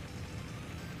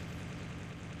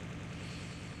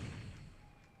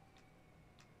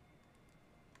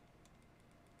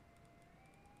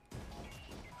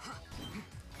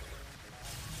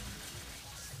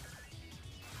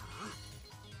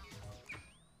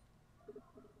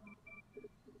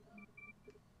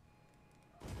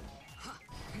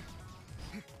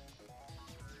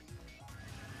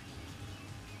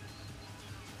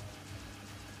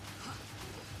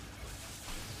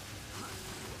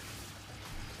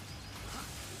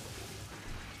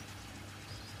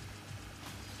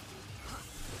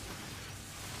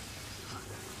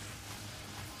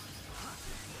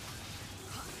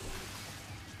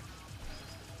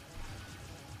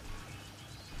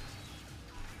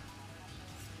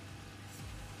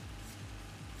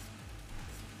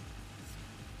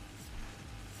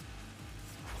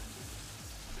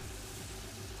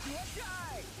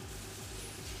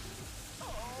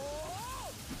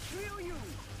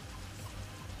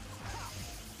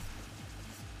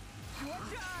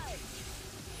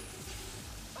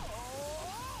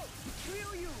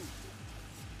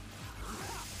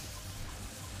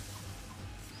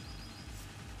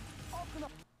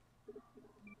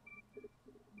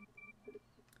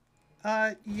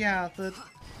 Yeah, the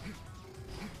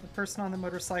person on the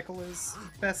motorcycle is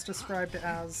best described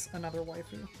as another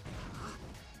waifu.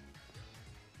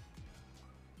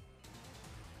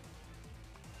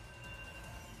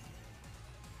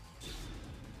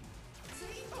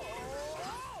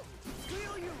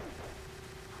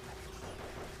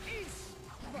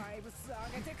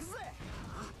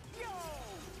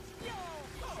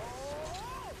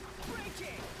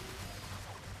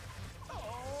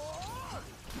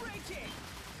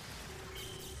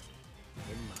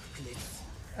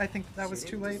 I think that was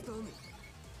too late.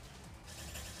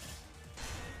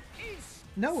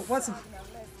 No, it wasn't.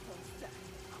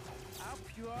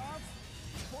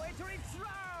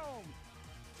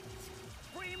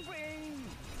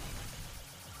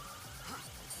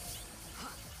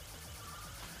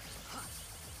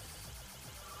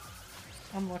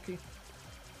 Unlucky.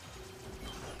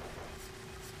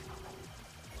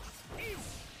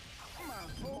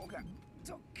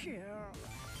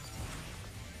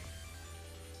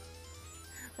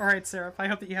 Alright, Seraph, I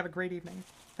hope that you have a great evening.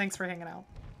 Thanks for hanging out.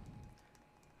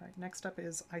 Alright, next up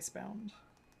is Icebound.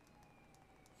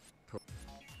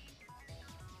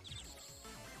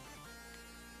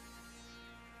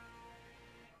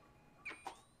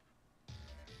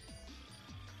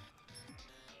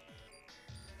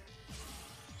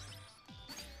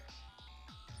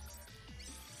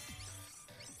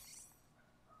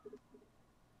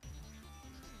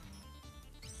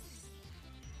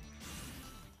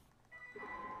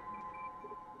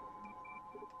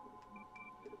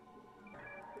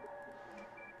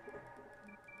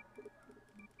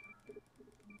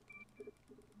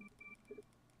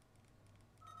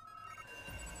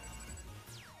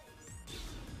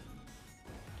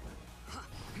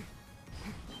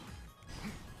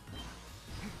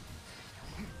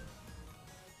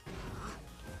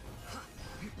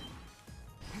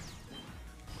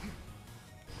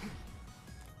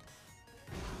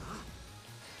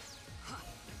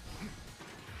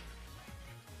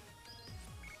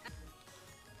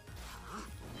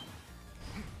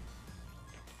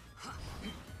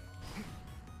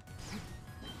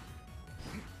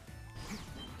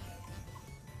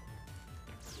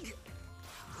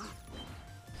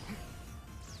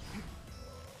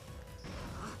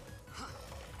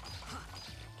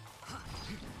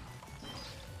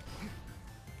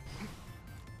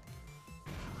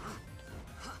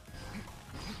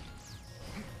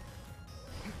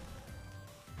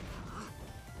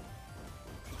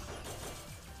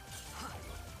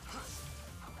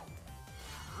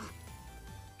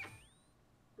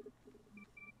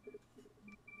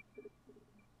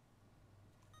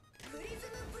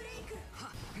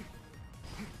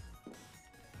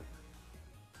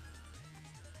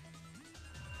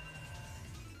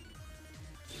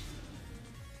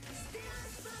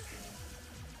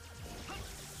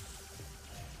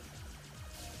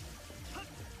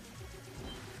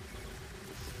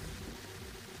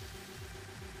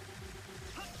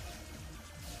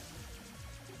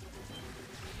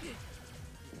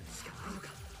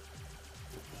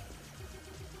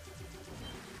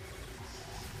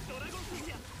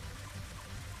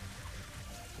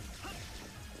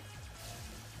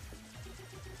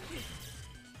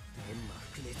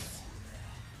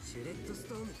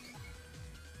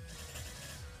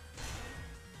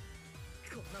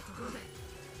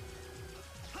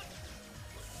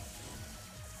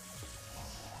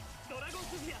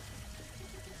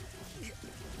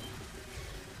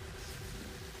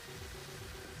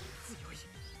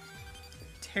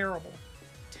 terrible.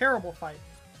 Terrible fight.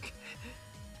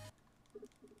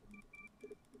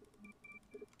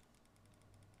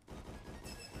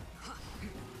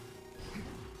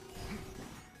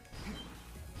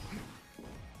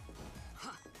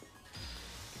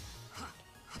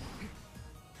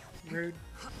 Rude.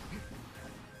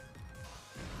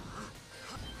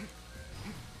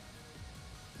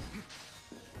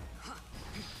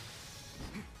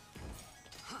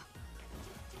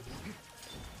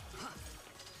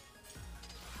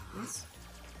 Yes.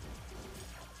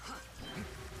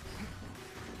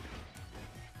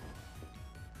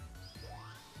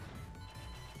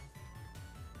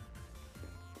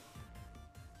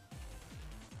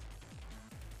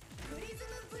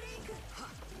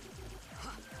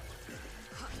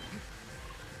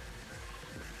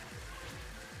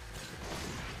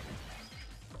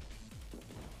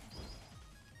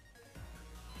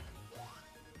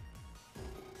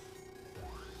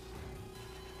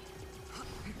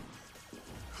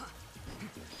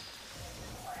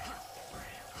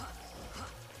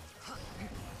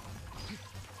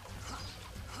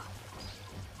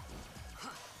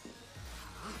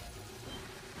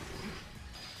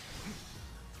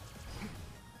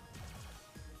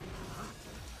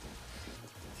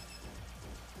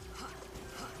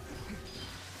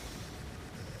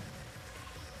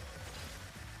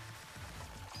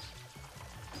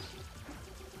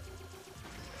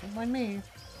 Don't mind me.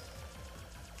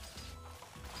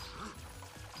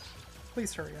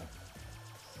 Please hurry up.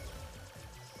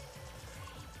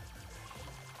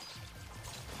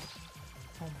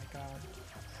 Oh my god.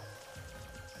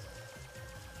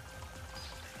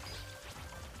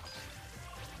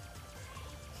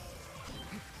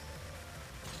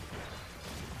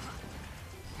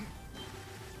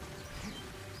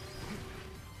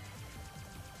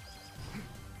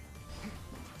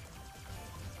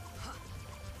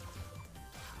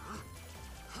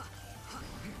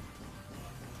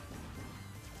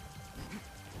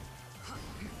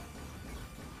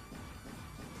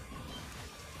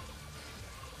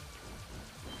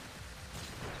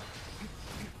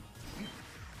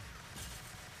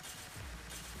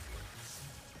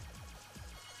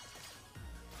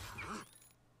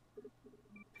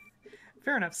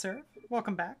 Fair enough, sir.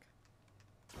 Welcome back.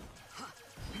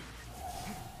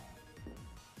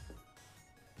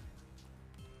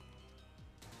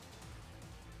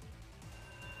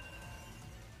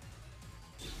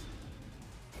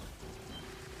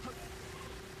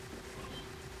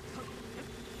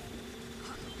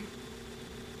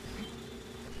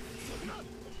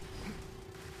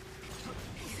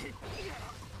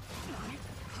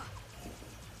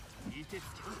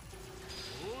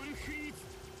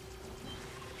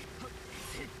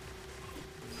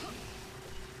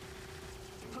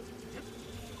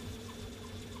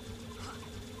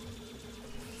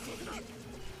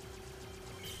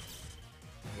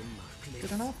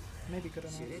 Good enough? Maybe good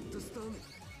enough.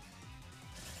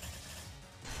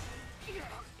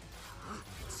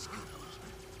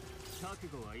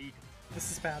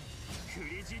 This is bad.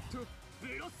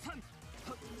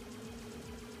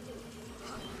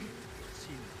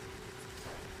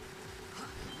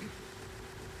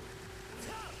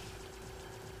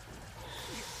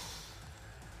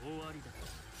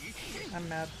 I'm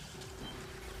mad.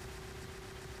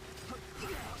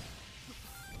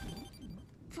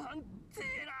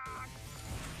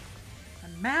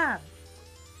 I'm mad!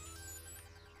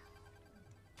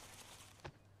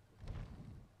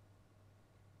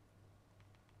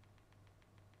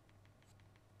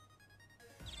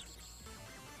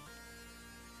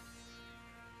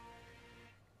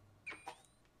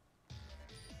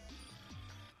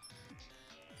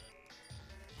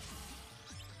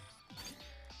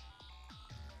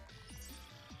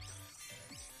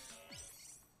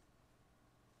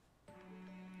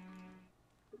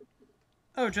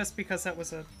 Oh, just because that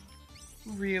was a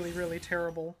really, really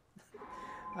terrible...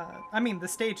 I mean, the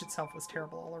stage itself was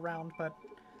terrible all around, but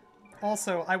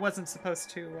also I wasn't supposed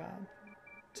to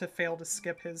fail to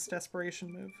skip his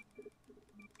desperation move.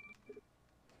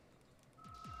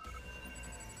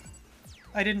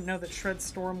 I didn't know that Shred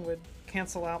Storm would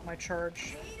cancel out my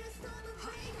charge.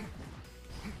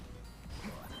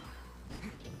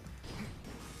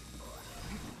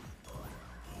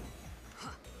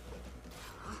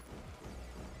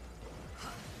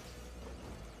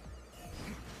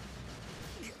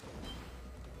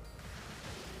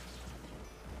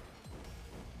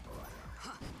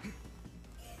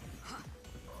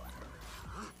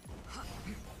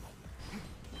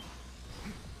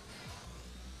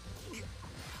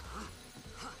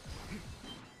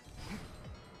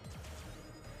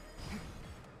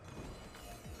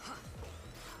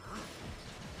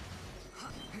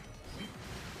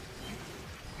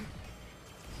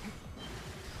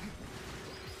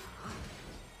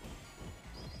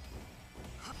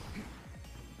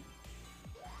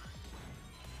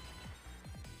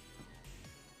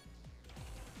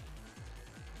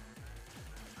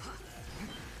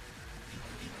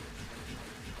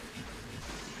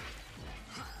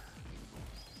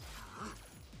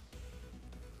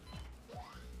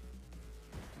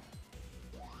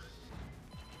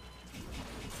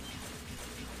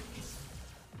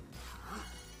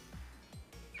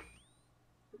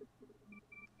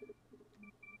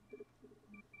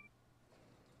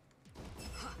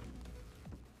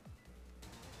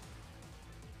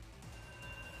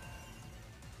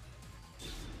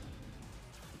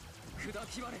 砕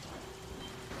き割れ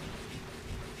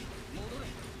戻れ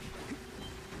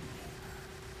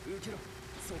受けろ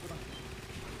そこだ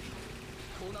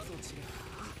粉と散れ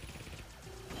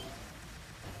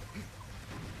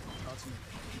始め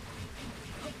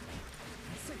はっ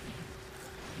せい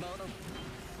まだ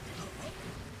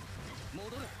戻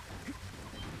れ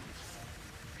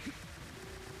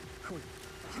来い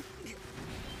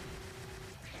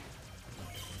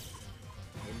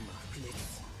天魔覆滅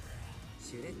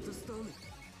シュレッドストーム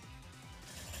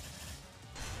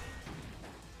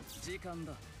時間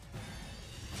だ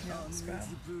Yeah, it's bad.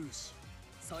 ブーシ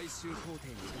最終工程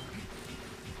に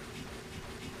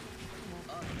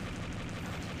あ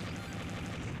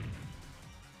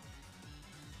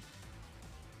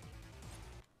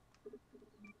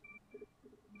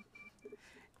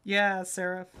Yeah,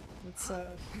 Seraph. It's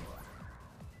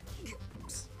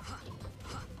oops.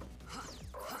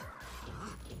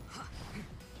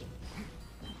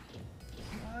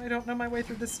 I don't know my way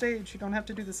through this stage. You don't have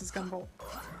to do this as Gunvolt.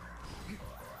 Alright.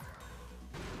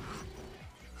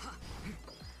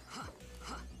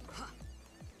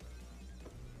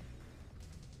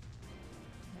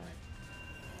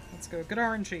 Let's go. Good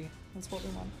RNG. That's what we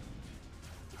want.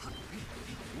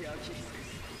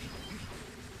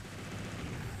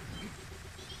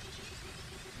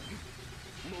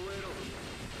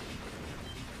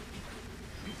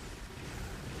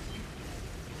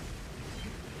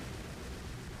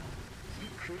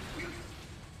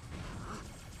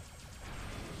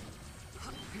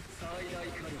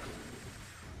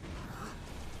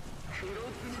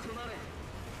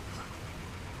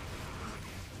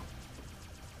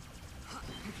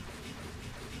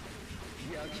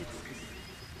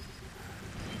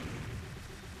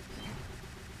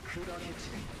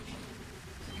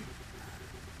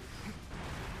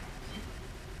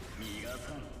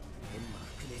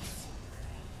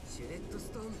シュレッドス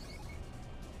トーム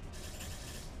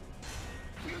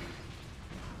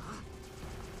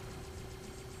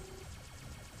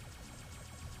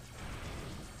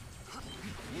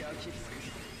焼き尽くす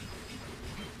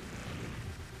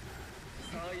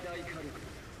最大火力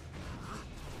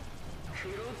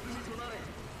黒炭となれ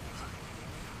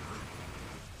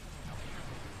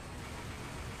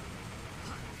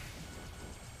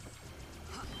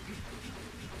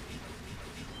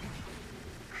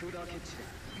砕け散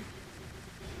れ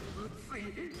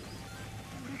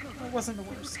That wasn't the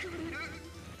worst.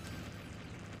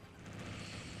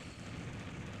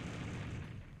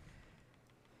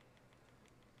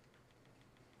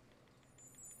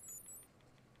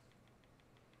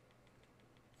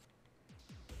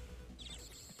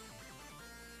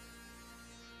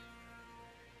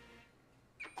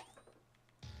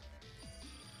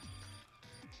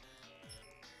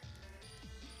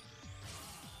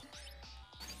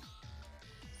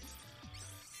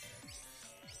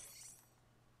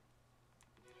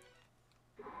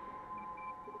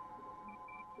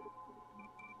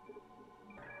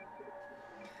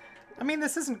 I mean,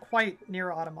 this isn't quite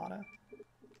Nier Automata.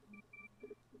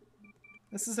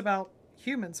 This is about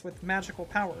humans with magical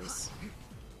powers.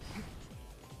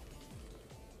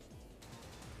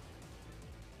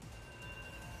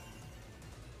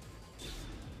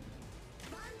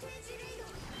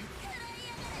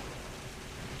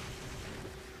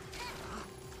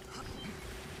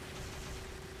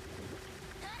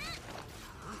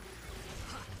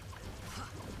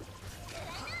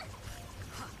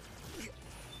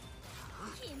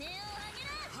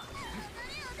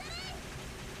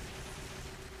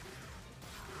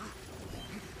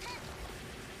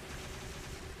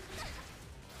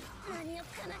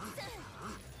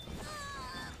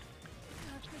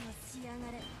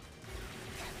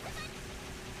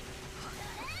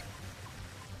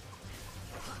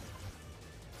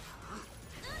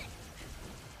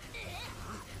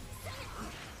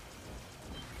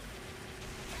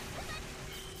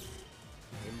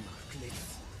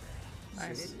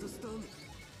 Nice.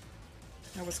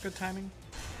 That was good timing.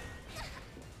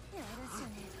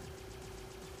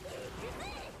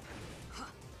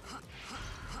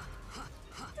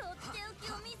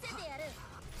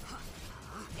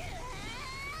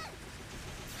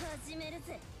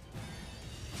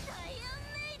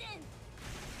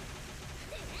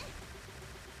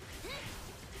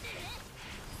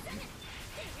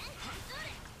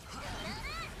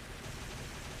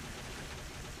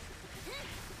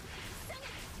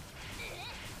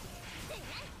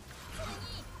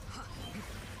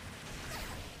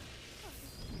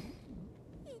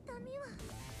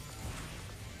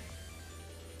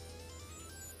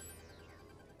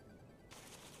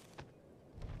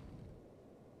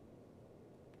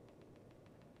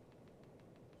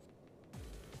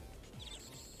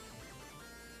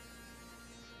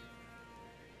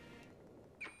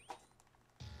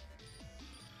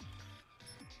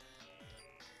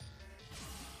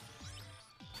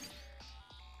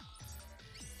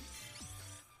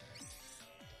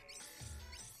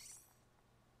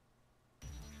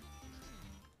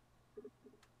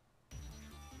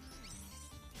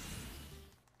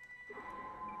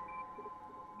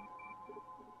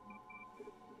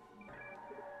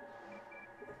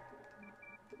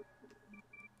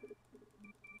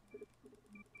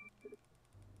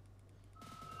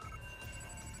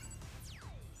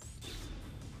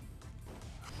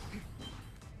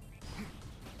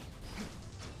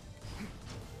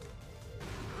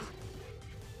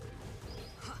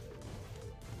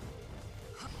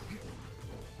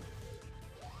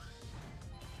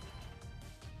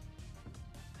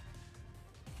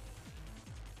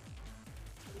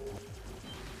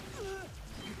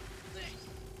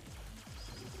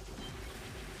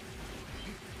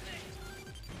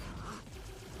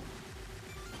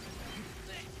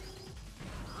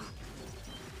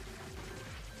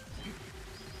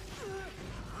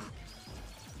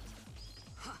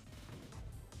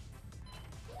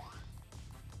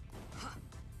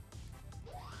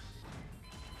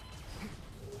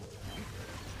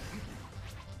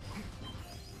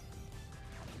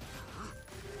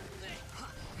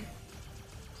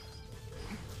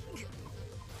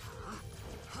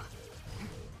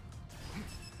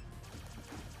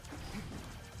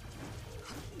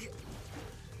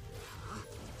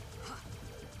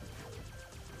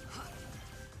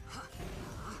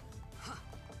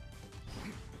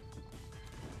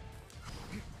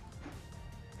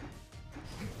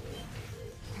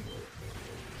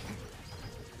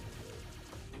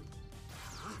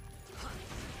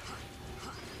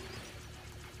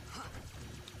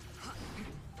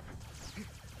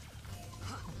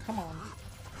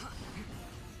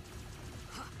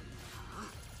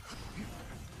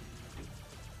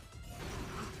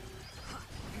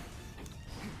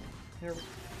 There we go.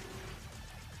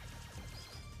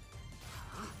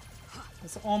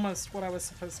 That's almost what I was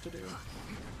supposed to do.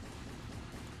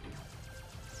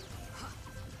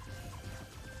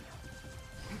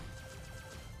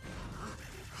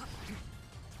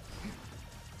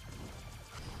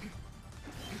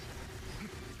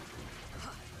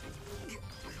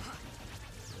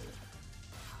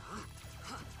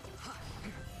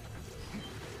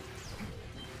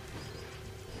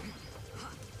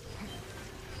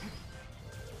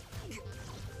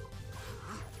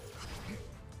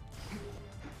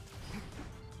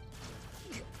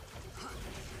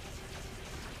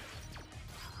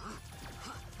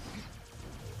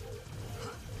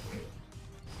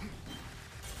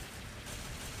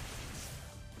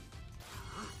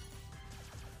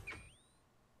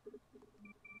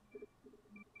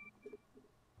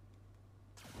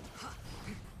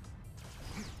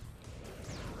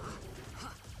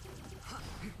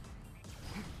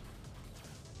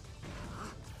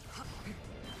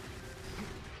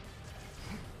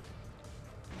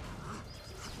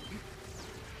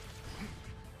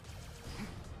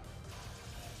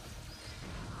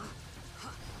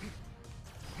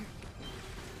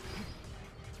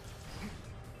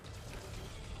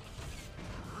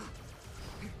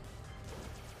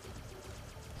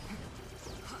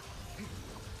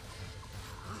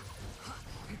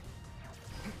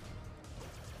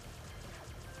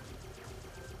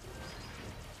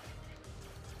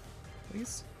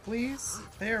 Please, please.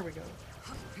 There we go.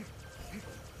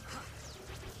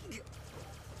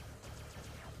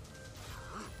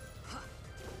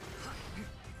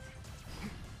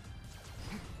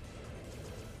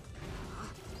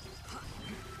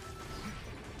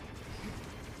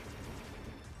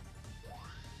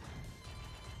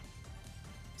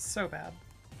 So bad.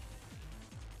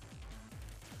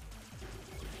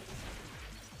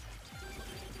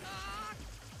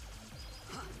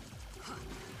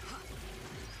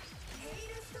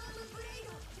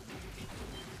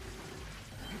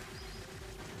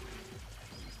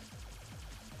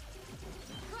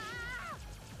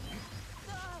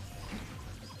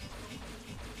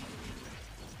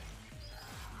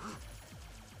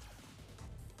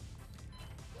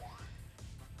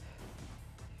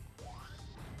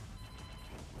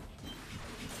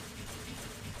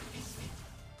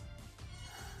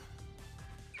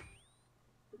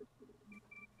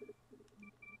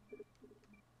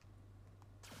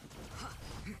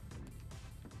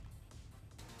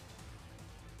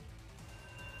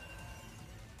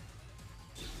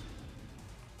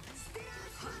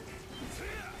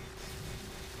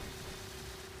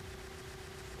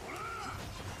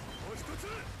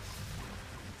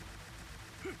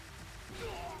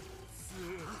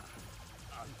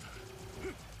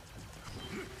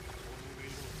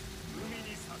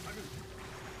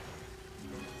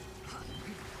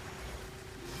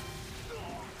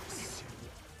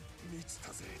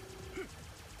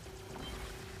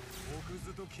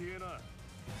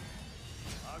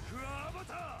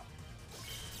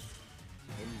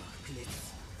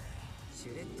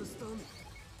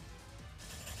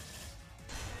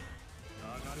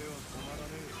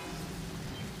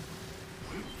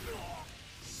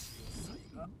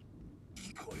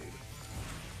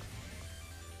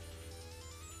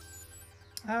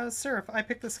 Seraph, I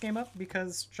picked this game up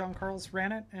because John Carls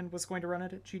ran it and was going to run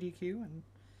it at GDQ, and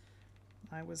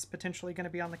I was potentially going to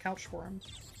be on the couch for him.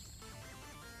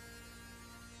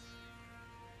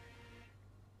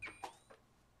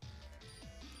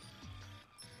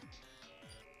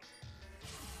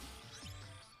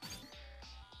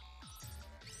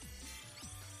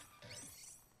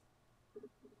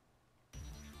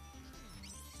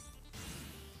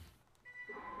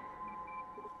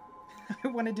 I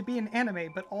wanted to be an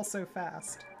anime, but also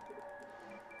fast.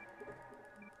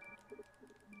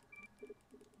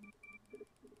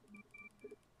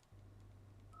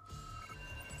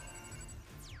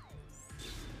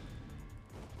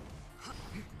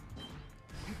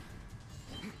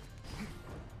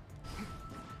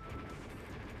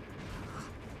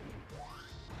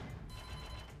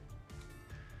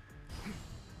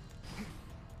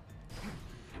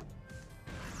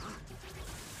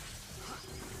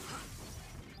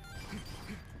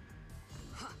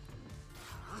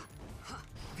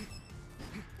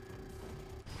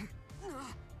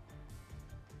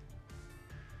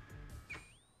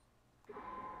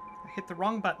 Hit the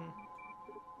wrong button.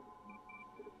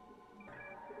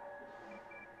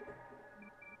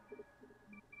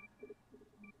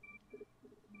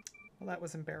 Well, that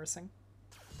was embarrassing.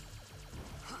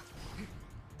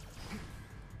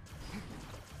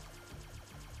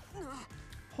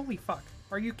 Holy fuck.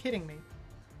 Are you kidding me?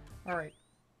 Alright.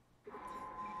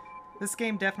 This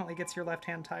game definitely gets your left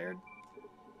hand tired.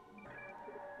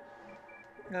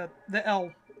 The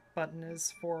L button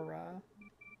is for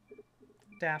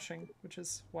dashing, which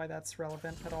is why that's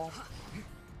relevant at all.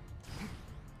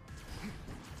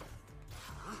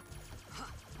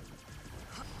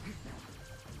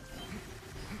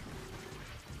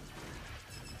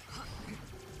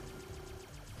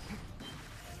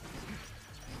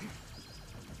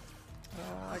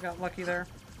 I got lucky there.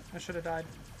 I should have died.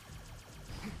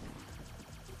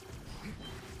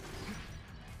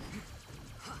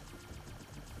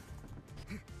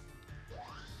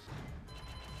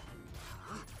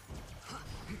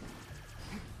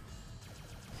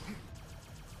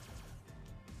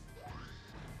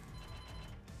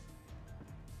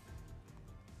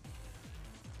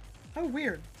 Oh,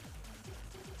 weird.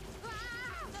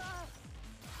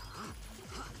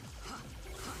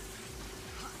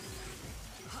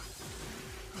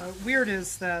 Weird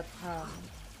is that,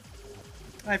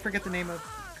 I forget the name of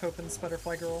Copen's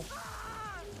Butterfly Girl.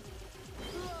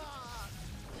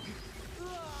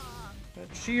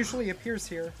 But she usually appears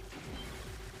here.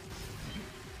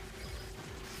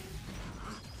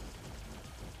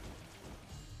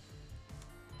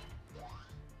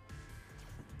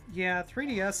 Yeah,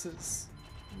 3DS is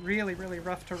really, really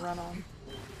rough to run on.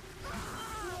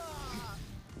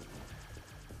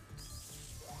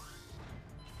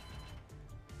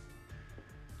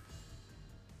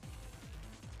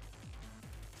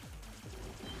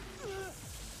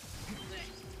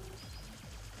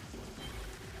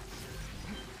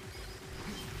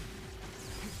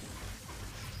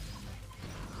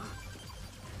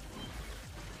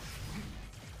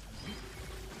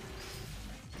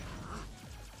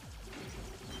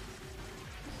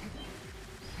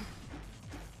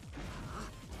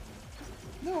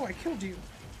 No, I killed you.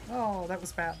 Oh, that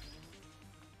was bad.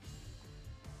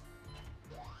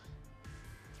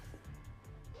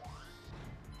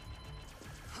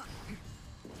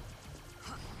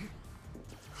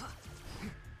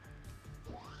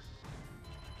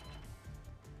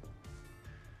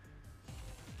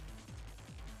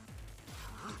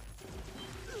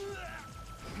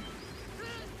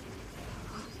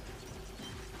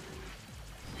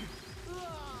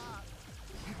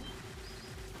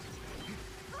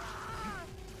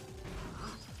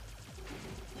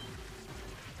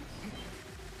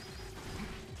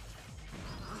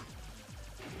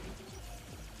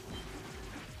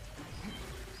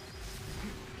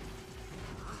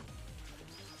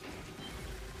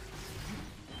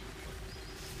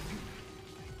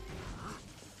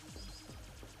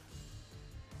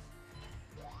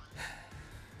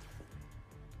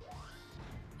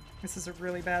 This is a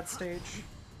really bad stage.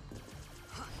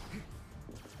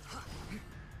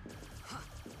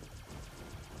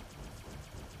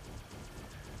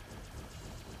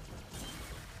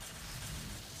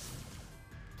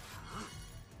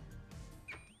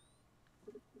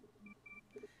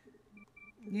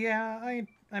 Yeah,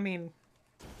 I mean,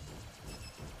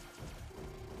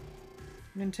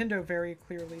 Nintendo very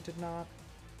clearly did not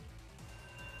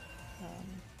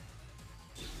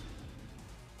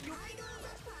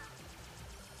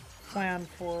plan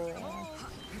for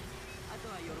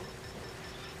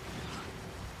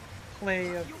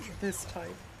play of this type.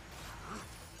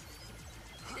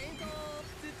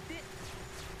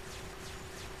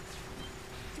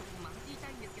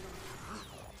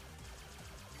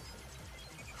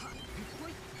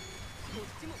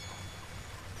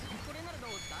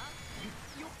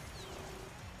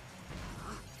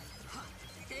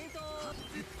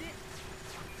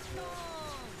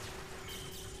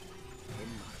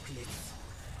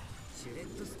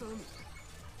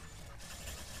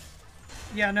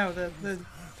 Yeah, no, the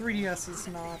 3DS is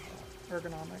not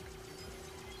ergonomic.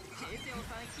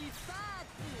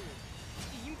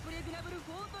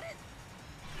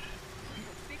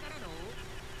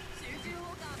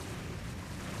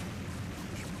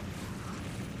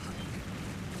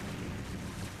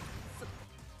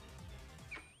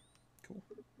 Cool.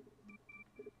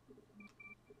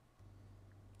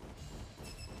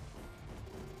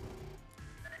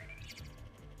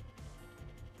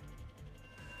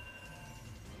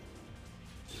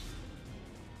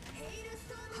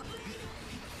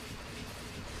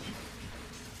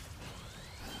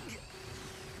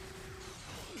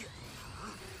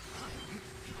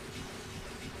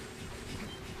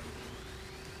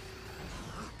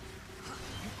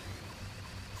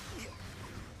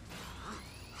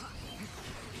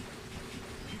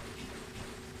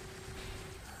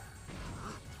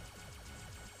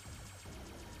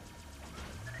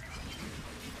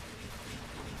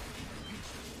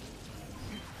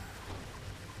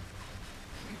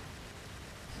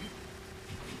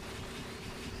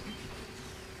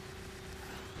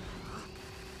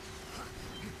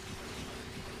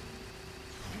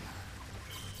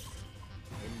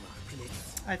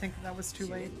 I think that was too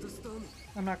late.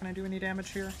 I'm not going to do any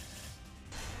damage here.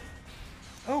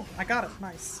 Oh, I got it.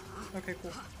 Nice. Okay,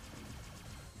 cool.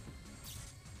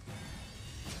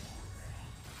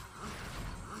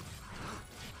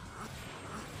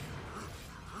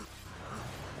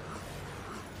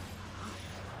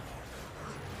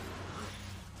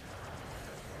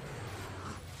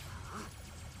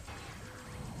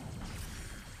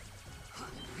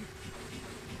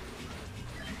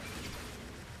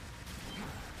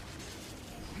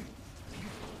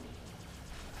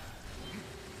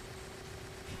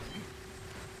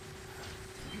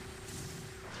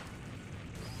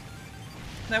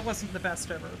 That wasn't the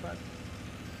best ever, but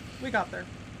we got there.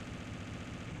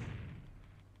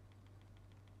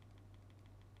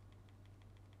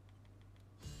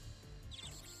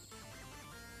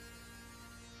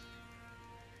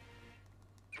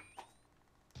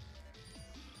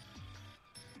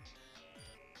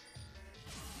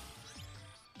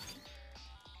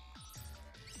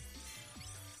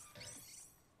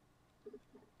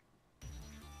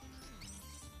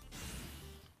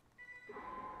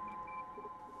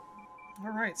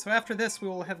 Alright, so after this we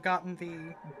will have gotten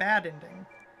the bad ending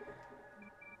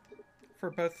for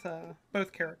both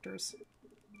characters.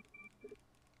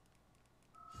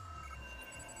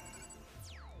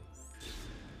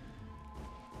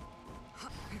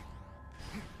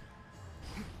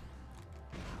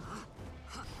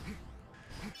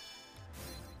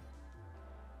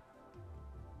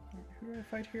 Who do I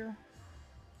fight here?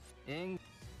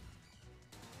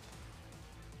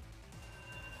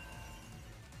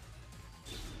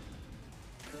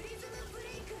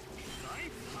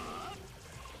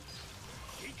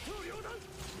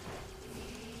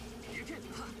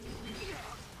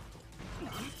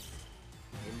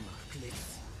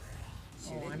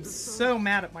 Oh, I'm so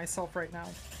mad at myself right now.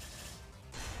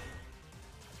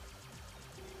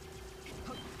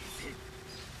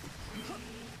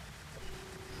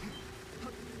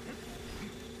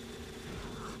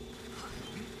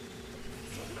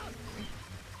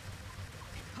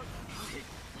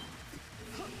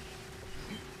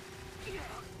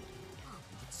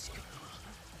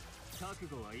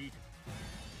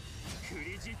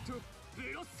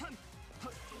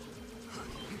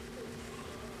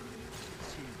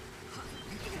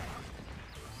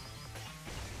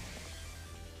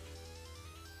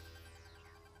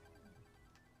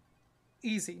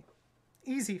 Easy.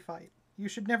 Easy fight. You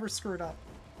should never screw it up.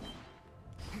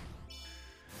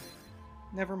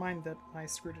 Never mind that I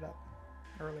screwed it up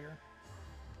earlier.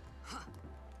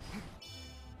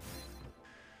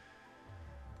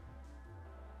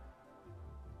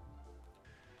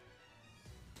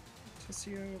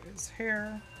 Tessio is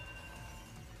hair.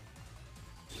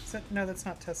 Is that, no, that's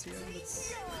not Tessio.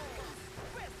 That's...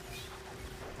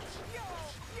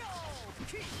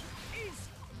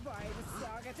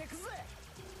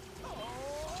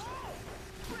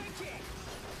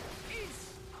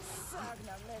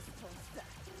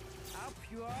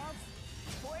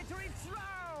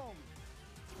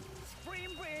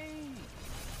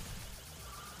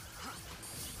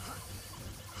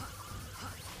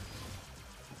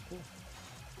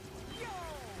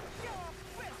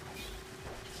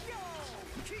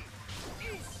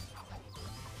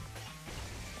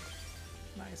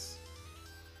 Nice.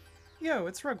 Yo,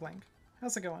 it's Roguelink.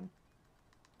 How's it going?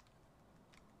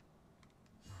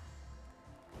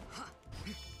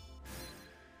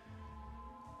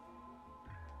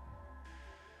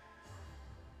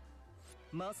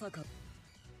 And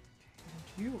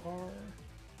you are...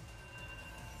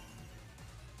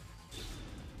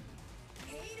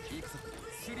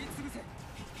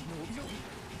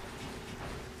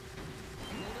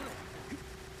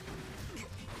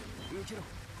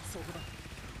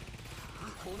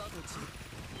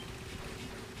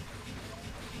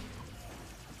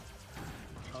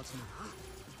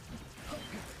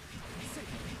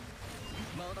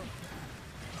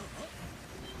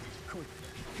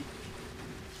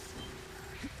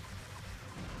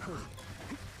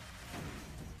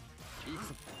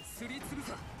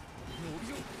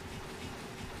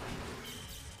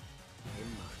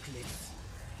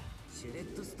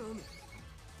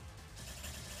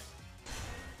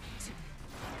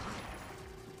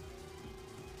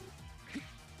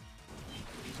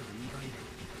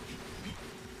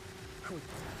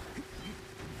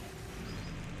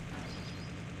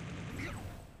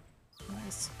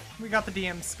 Nice. We got the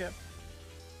DM skip.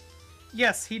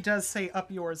 Yes, he does say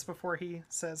up yours before he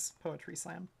says Poetry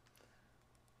Slam.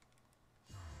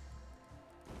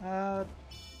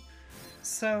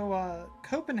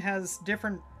 Copen has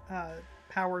different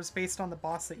powers based on the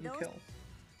boss that you kill.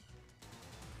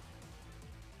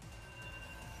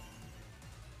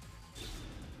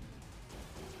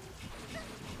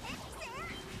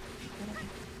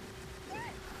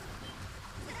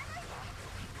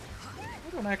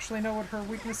 don't actually know what her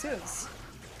weakness is.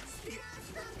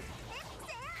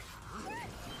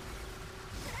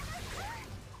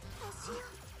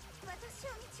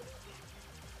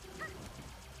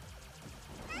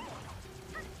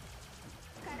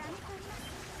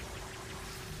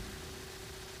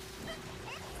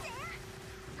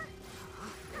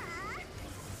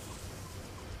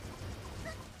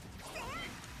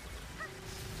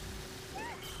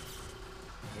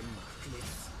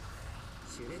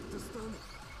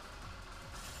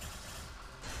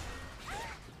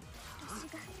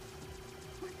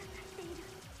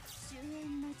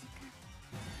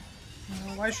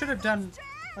 No, I should have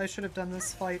done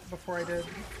this fight before I did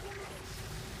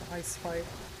the ice fight.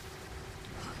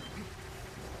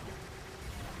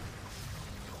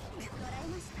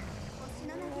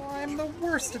 Oh, I'm the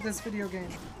worst at this video game.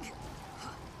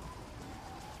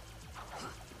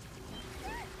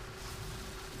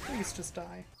 Please just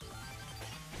die.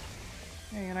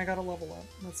 Hey, and I got a level up.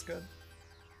 That's good.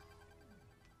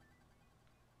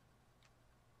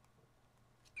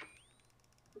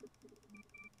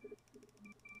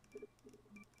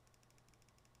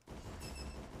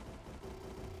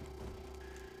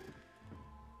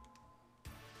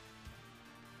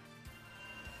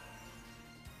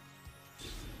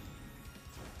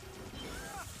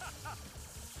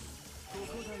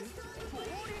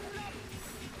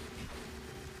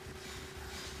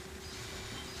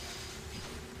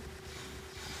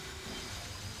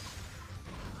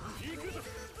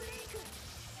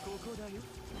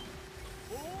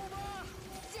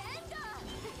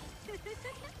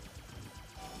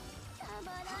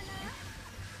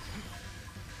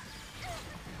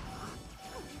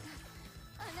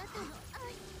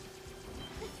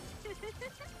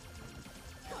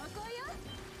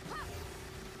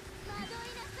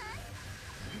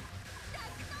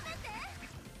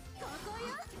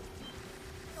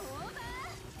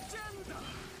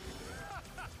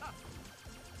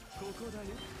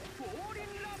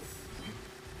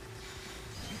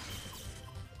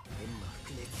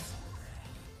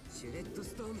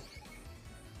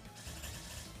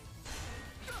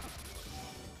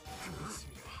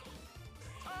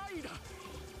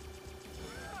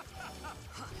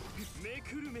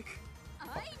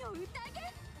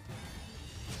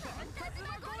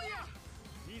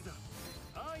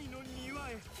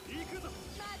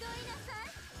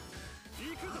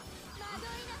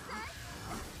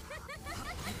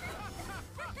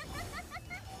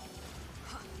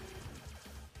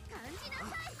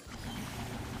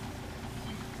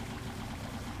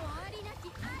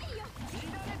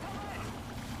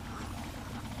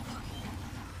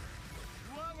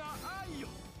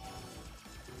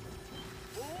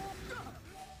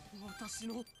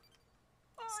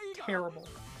 It's terrible.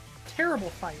 Terrible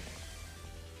fight.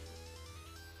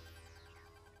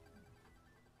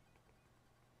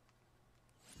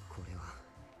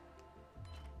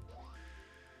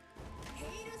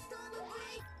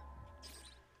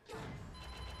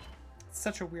 It's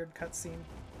such a weird cutscene.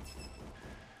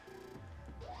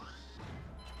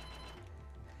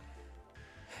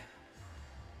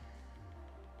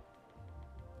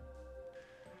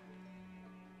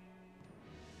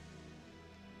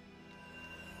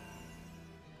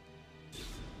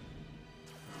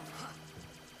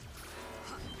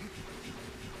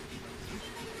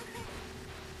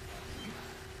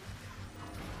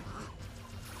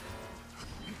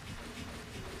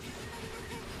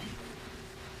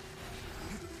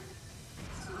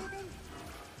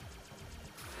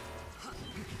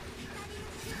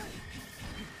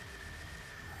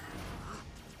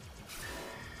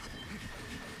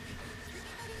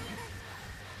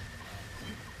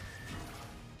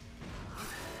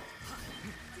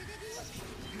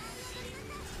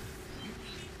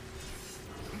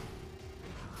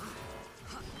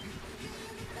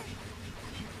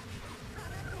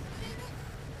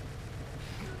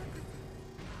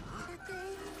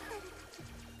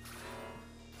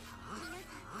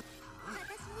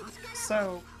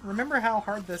 So, remember how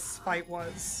hard this fight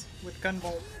was with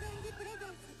Gunvolt?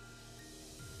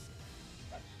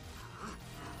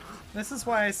 This is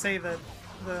why I say that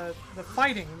the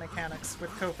fighting mechanics with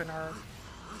Copen are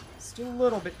still a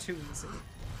little bit too easy.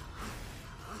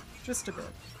 Just a bit.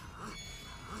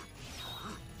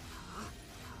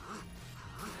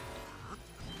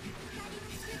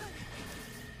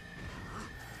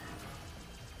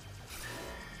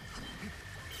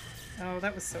 Oh,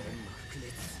 that was silly.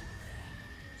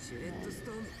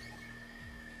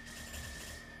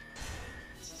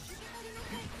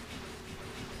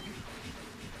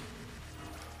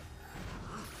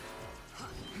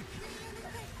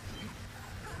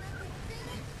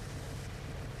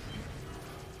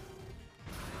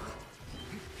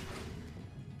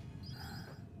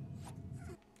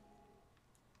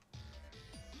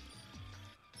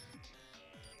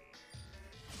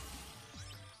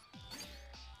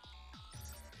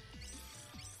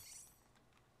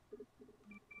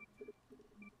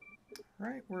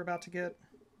 Alright, we're about to get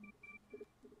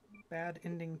bad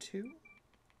ending 2.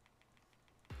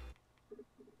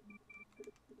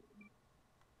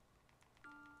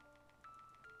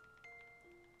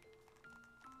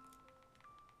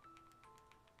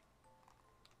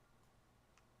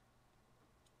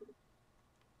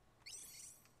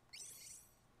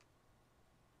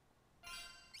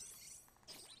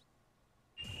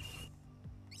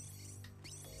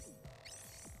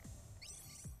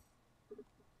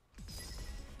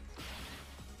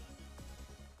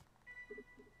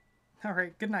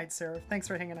 Alright, good night, Sarah. Thanks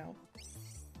for hanging out.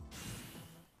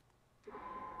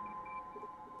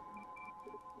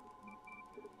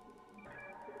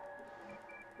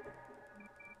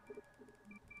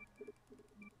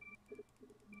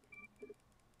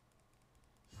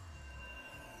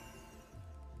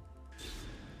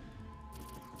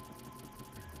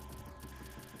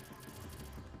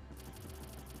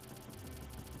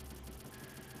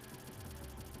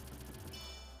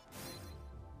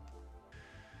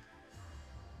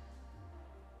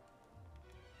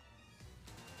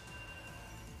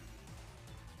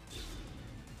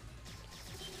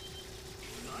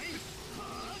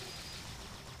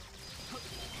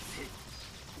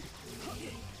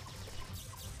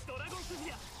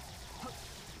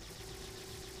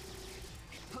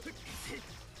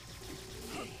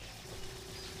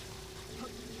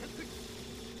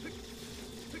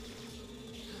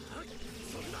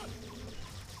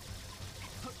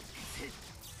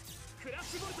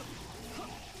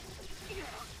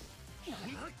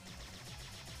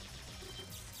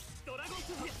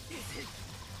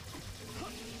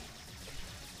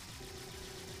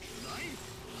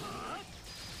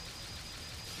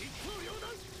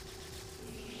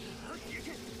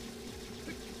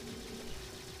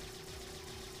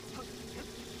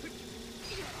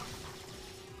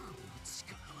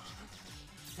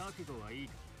覚悟はいい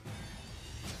か。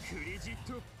クリジッ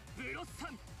ト・ブロッサ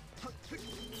ン、ほ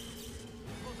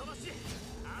とばし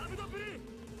アームドブルー、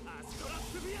アストラ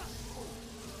スフィア、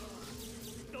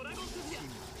ドラゴンスフィア、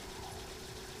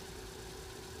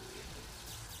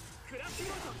クラッシュ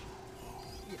ボルト。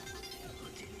いや、わ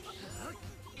けには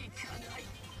いかない。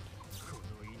こ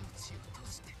の命を閉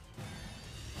じて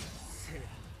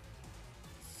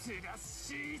スラッ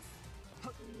シーズ。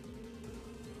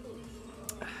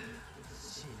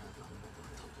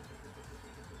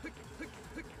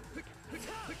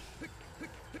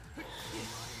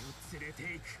連れてい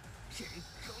く健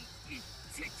康一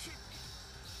滴、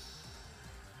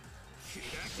砕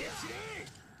け散れ。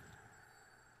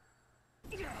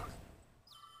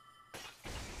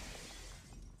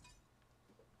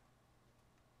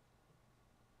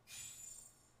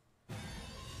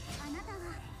あなたは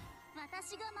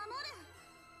私が守る。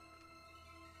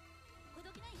ほど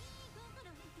けない心と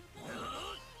か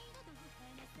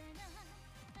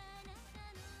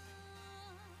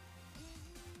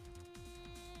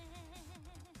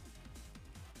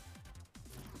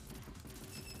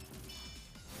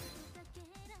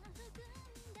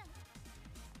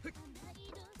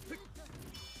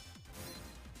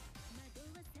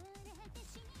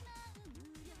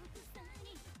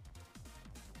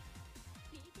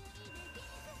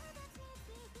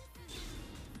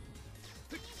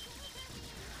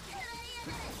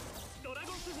ドラ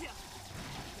ゴンスフィア、悲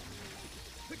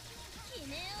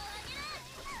鳴を上げる。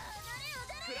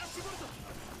クラッシュボルト。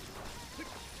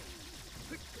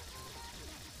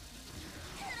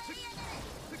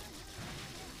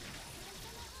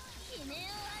悲鳴を上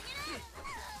げる。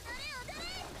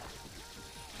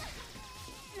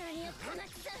何をこなく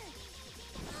さ。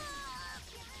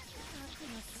覚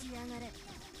悟しやがれ。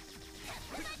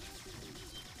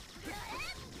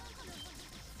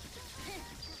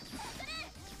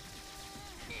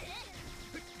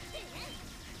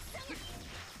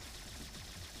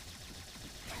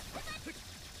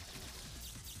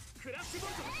クラッシュボ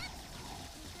ルト。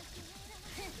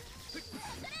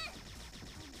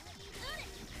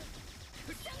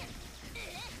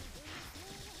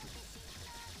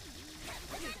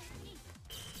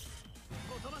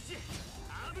ほとばし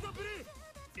アームドブルー、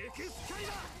ルクスカイラ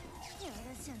ー。や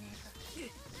るじゃねえか。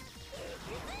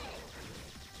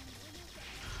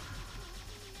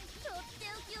とって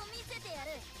おきを見せてやる。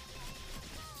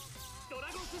ドラ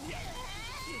ゴンスフィア。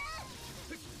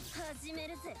始め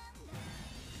るぜ。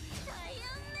ダイア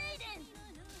ンメイデン。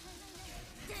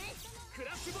ク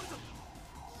ラッシュボルト。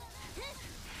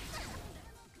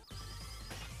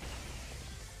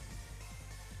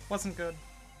Wasn't good. It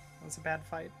was a bad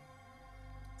fight.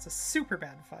 It's a super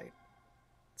bad fight.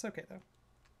 It's okay though.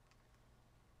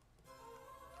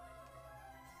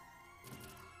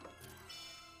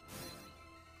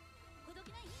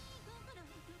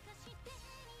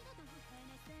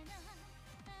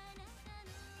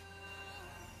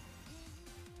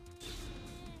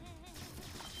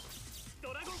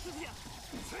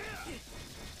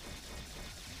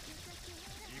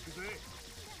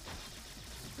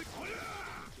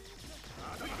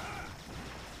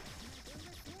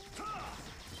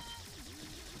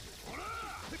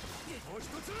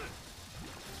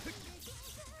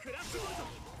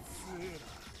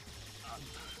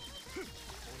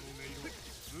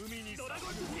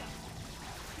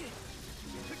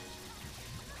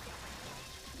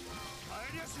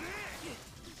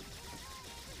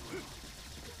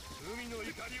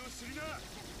 りを知りな。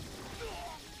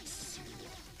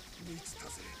満ちた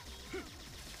ぜ。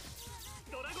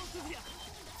ドラゴンスフィア。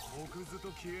木図と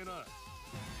消えな。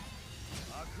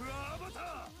アクアアバ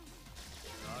ター。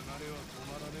流れは止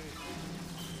まらねえ。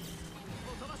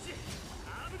おとばしア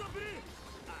ームドブルー。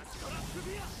アストラスフ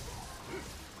ィア。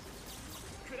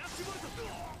クラッシュボルト。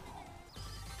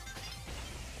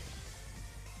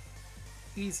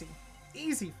Easy.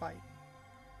 Easy fight.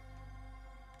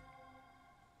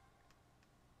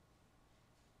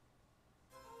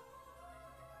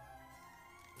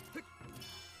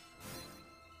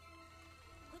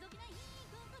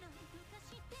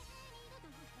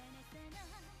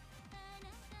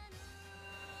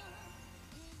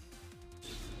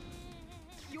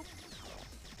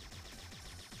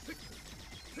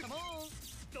 Come on!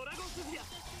 ドラゴンスフィア。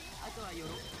あとはよ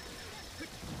ろ。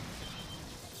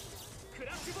ク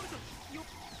ラッシュボルト。よっ。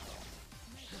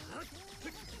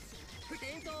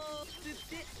戦闘つっ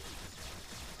て。ち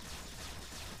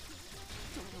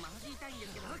ょっとマジ痛いんで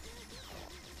すけど。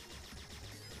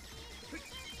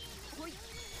ほい。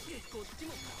こっちも。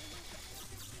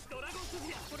ドラゴンスフ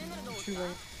ィア。これならどう Too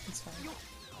late. It's fine. よっ。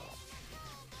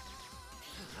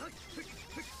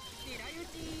狙い撃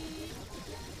ち。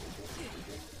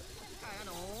から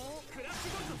のクラッシ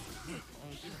ュボルト。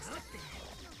本気出したって。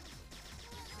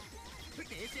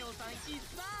停止を3一ス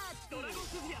パート。ドラゴン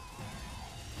スフィア。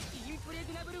インプレ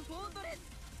グナブルフォートレス。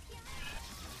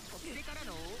こっちから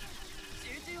の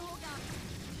集中砲火。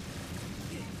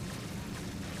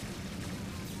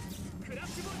クラッ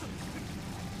シュボルト。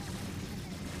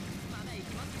まだ行き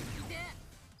ます。見て。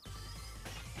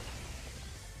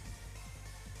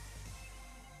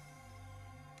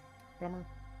Bummer.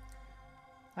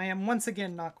 I am once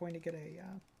again not going to get a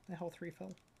health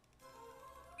refill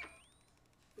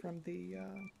from the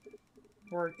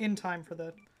or in time for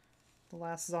the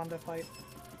last Zonda fight.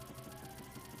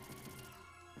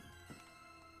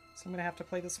 So I'm gonna have to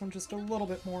play this one just a little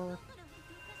bit more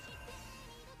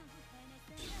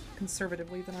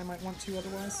conservatively than I might want to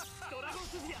otherwise.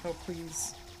 Oh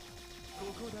please.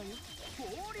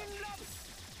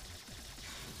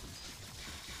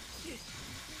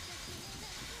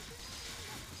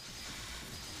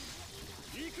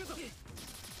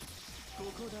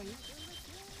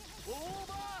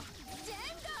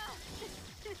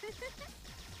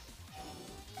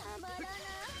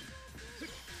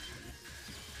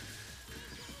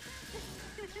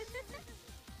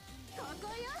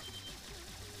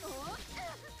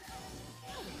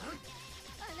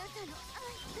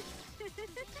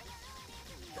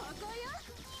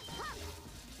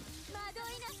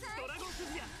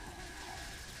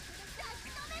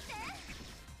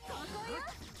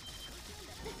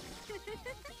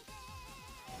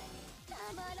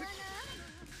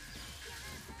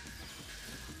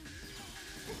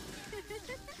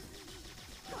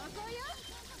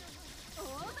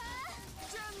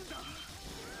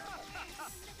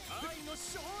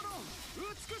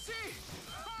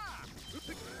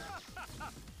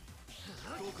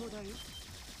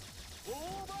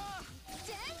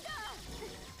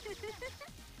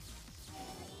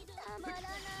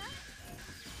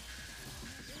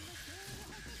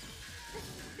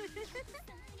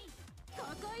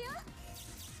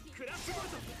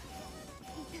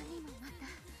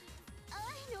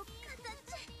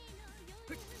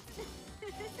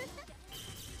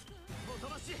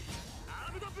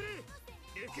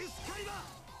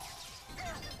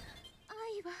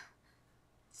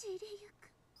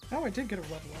 Oh, I did get a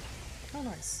level up. How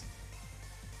nice.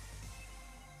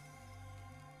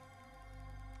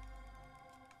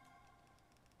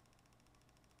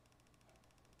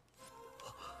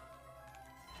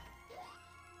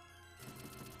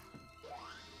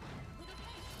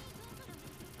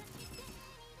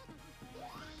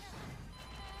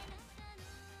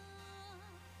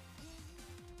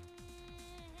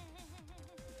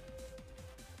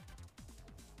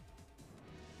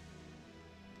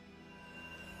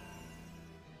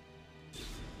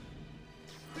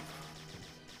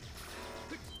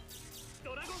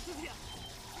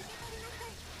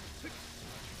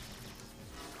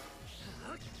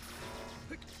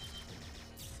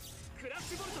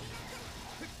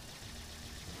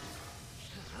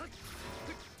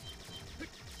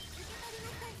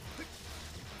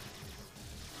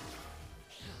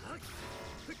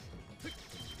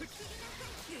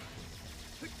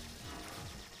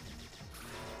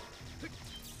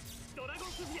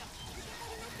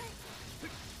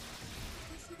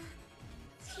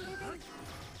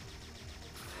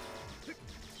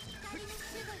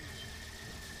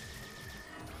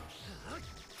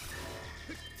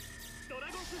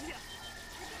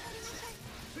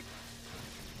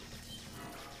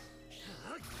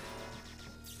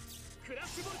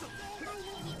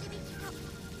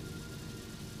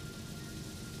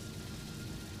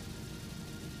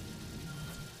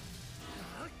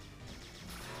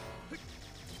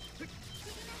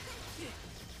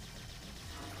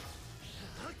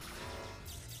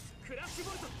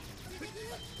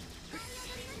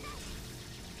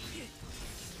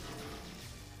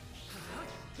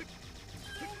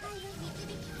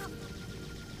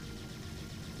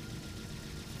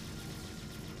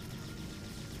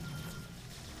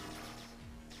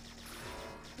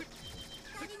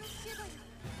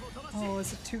 Oh,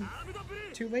 is it too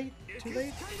late? Too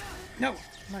late? No!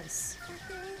 Nice.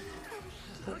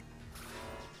 Cool.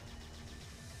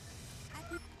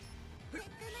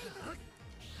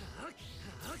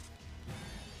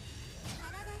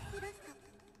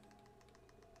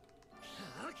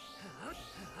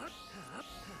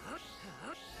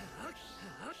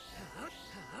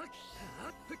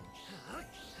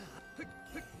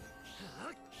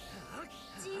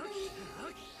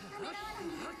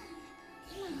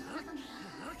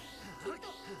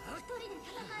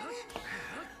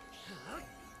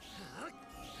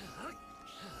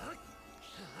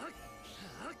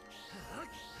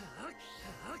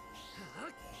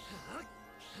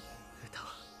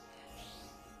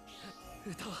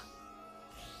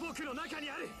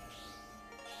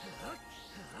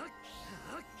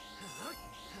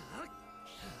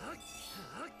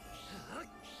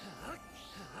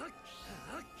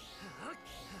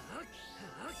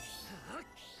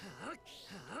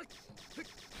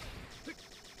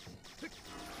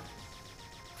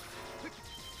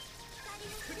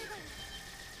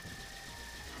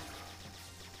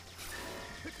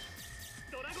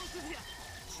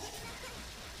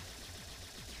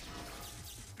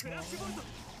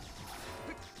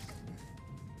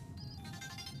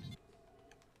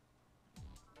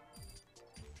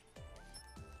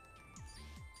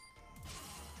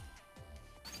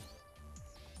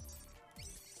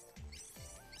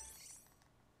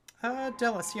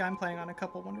 Delis, yeah, I'm playing on a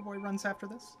couple Wonder Boy runs after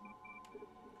this.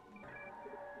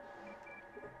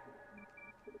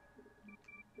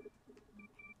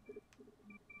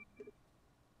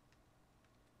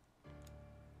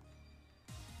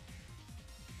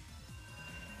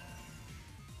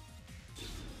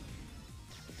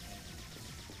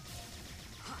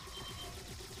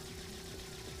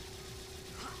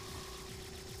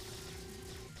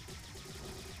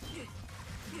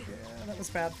 Yeah, that was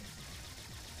bad.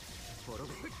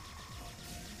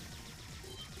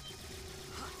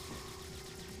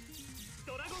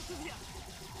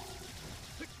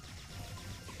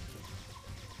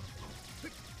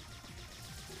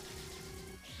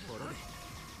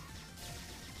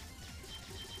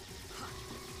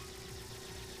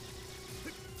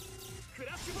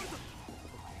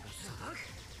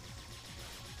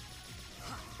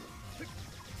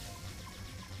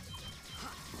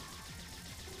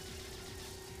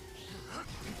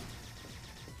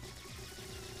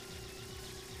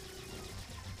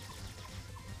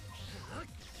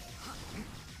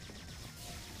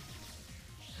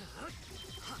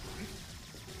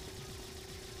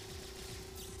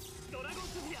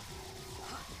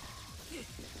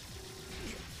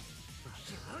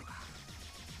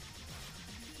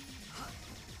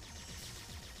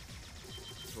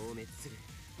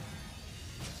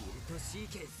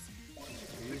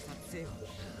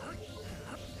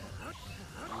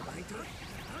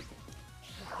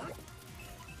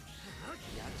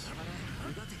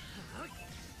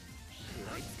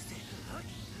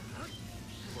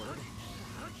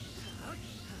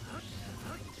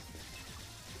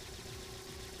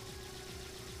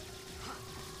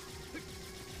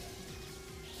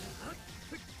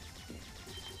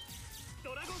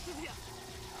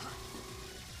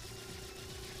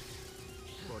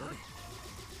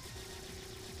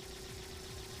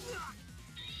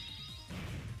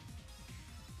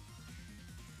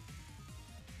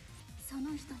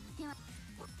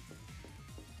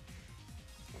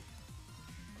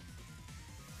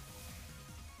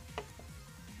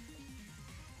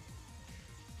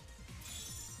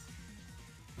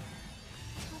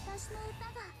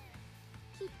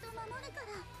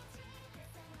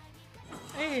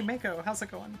 Hey, Mako, how's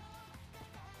it going?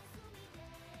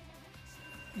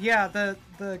 Yeah, the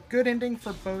good ending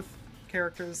for both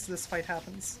characters, this fight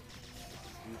happens.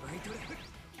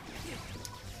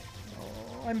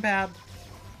 Oh, I'm bad.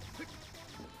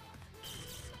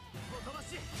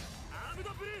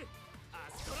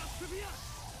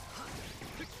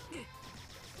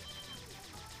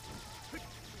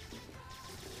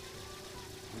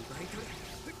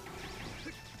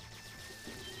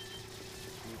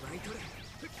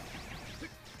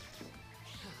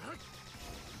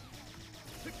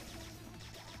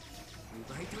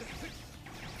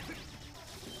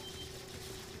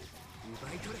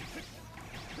 奪い取れ。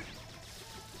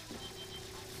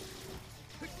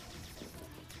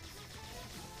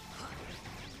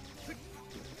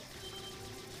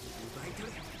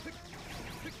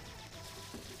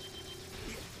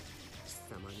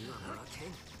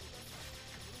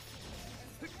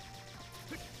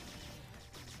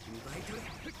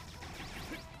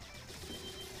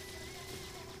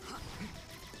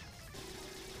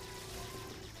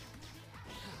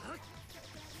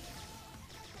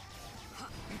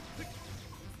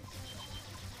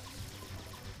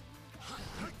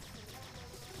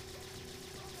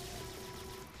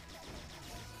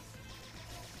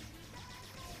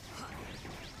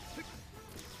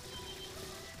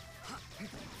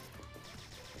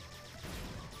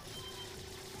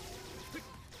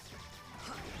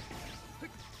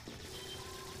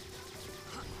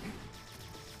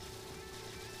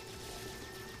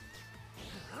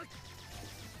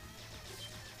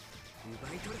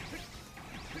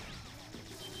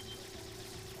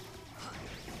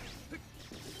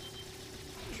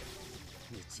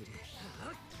みちる、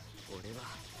俺は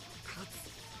勝つ。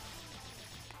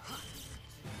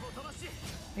ほとばし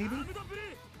Maybe? アームドブルー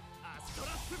アスト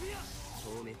ラスビア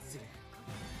消滅する。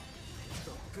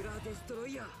ドップラーデストロ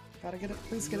イヤー。 Gotta get it.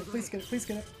 Please get it. Please get it. Please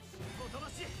get it. ほとば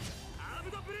しアー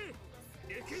ムドブル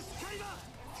ーエクスカイバ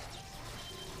ー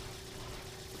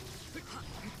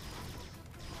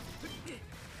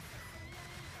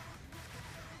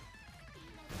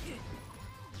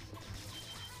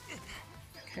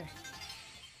Okay.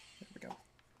 There we go.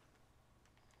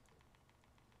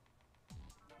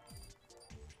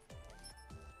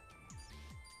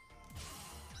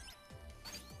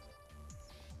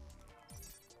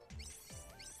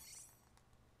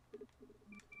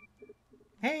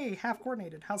 Hey, half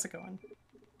coordinated. How's it going?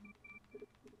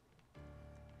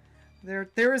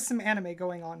 There is some anime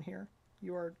going on here.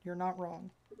 You're not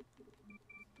wrong.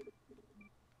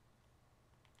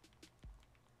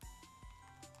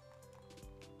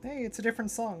 Hey, it's a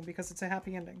different song because it's a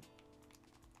happy ending.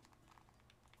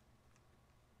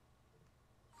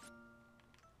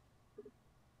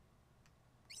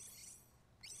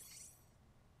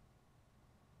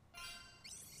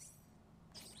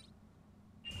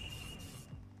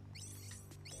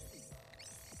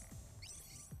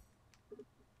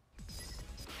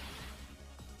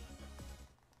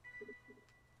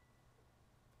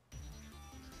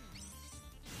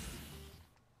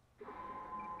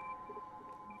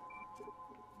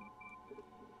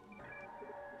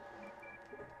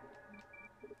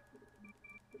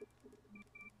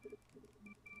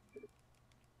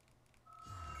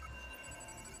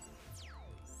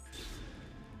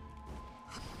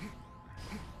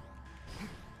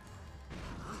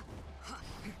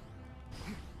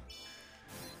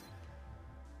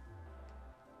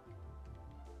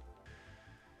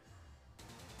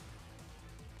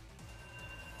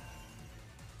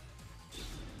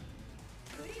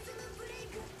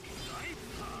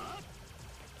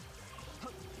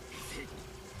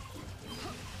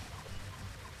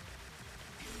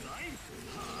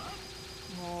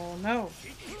 Oh no.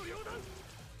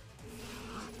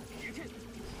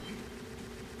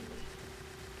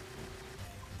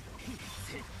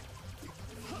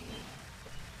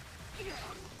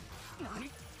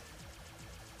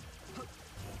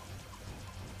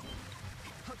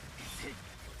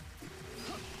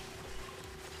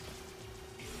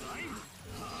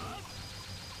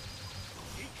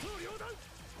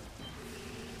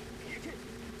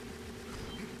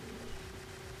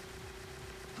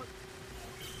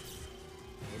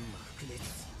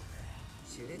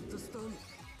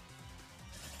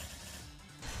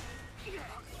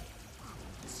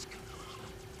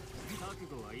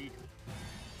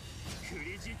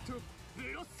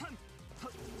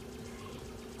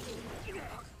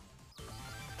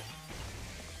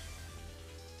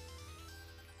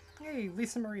 Hey,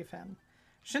 Lisa Marie fan.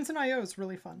 Shinsen.io is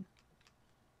really fun.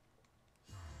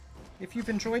 If you've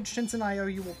enjoyed Shinsen.io,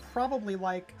 you will probably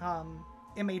like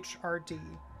MHRD,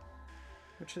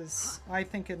 which is, I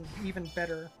think, an even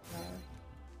better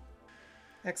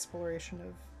exploration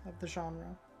of the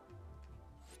genre.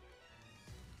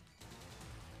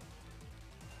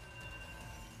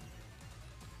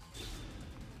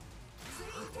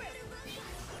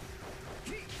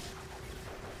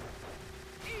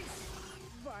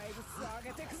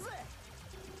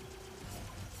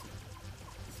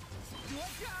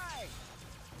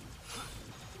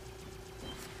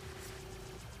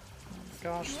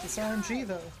 Gosh, this RNG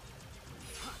though.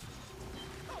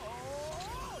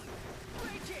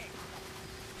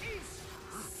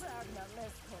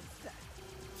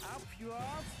 Up yours,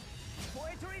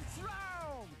 poetry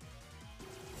round.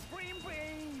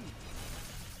 Bring.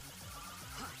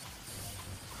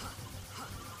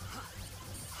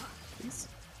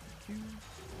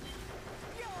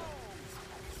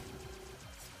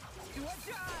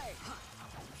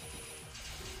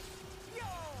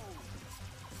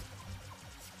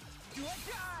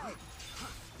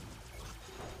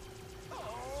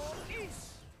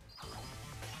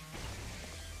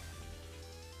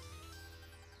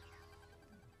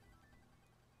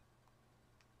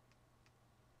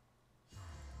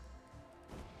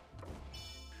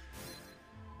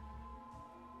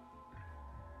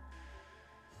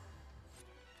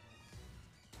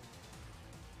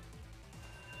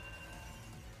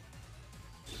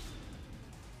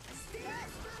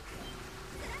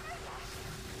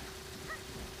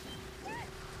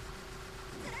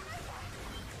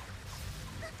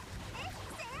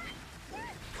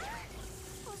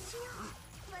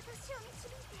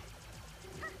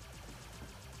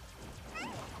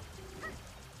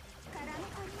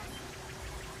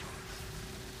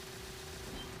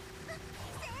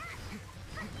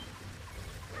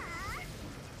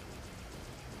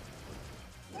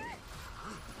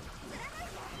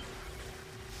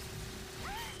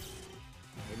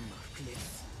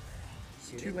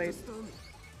 Too late.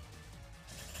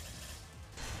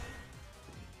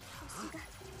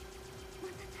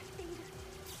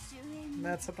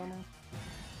 That's a bummer.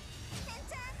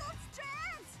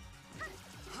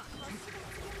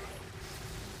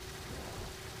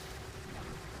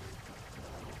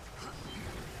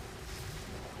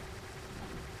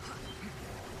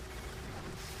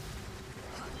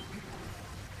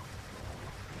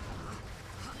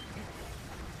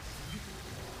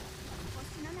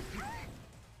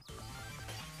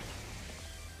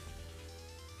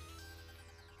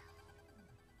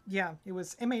 Yeah, it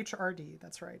was MHRD,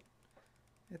 that's right.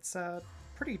 It's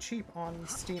pretty cheap on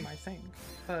Steam, I think.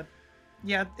 But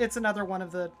yeah, it's another one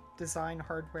of the design,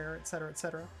 hardware, etc.,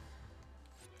 etc.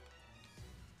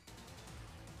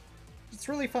 It's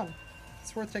really fun.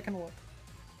 It's worth taking a look.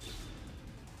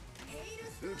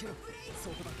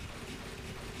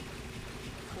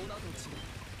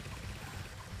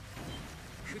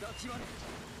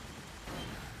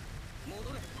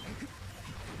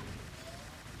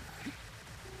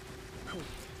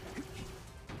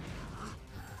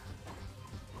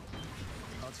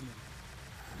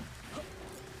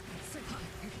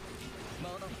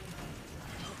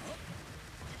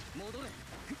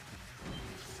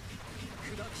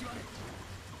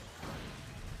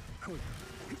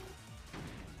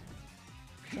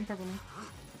 Jump over me.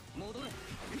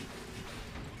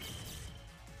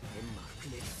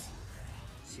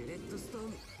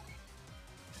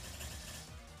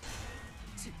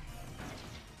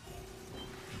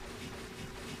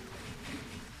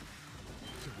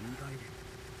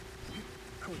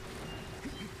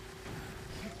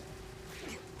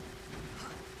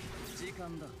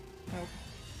 Nope.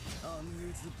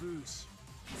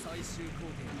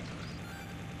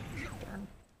 Darn.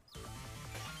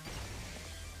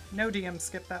 No DM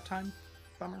skip that time.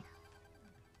 Bummer.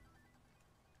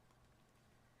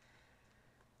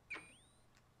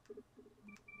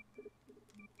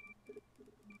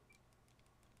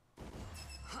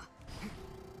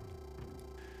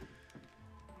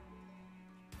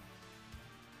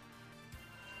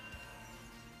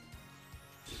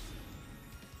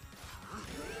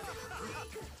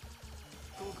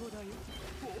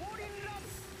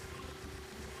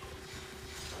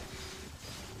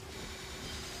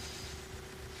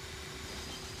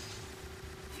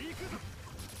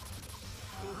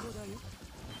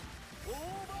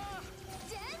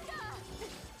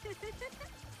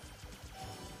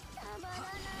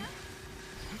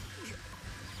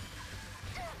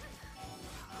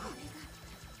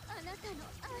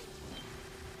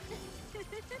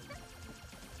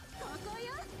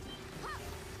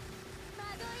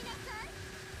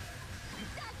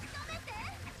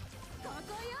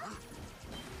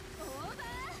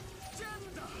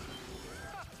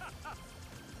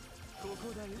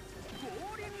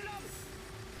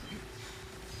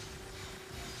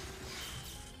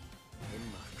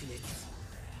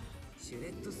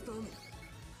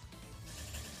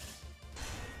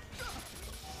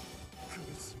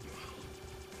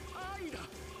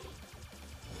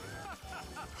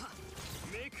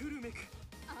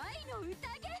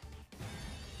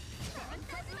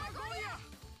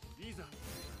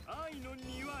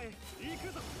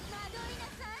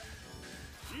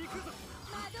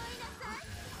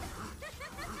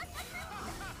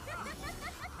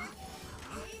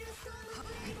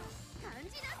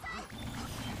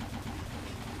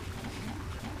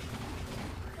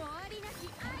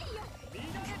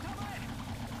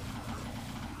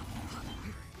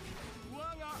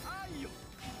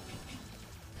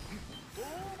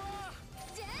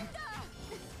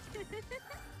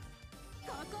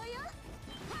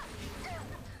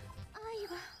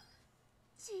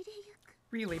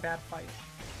 Really bad fight.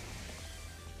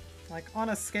 Like, on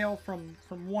a scale from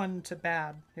 1 to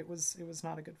bad, it was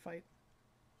not a good fight.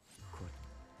 これ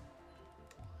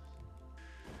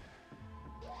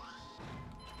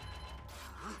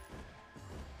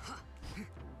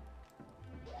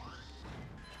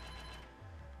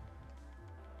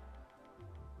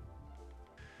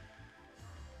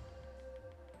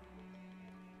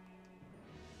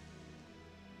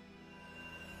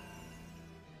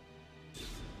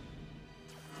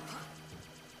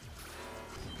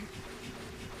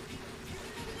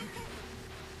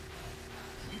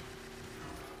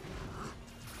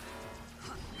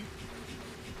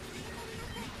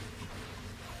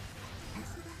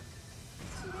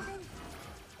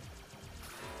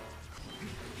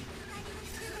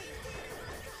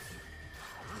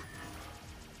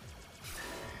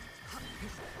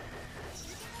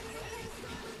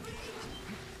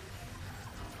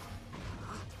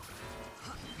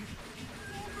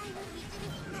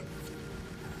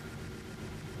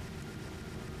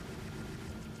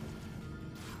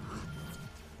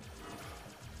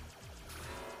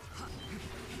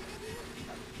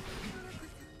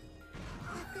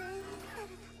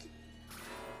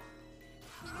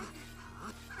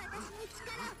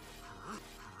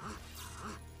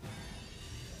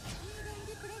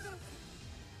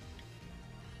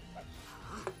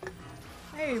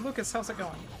Hey, Lucas, how's it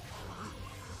going?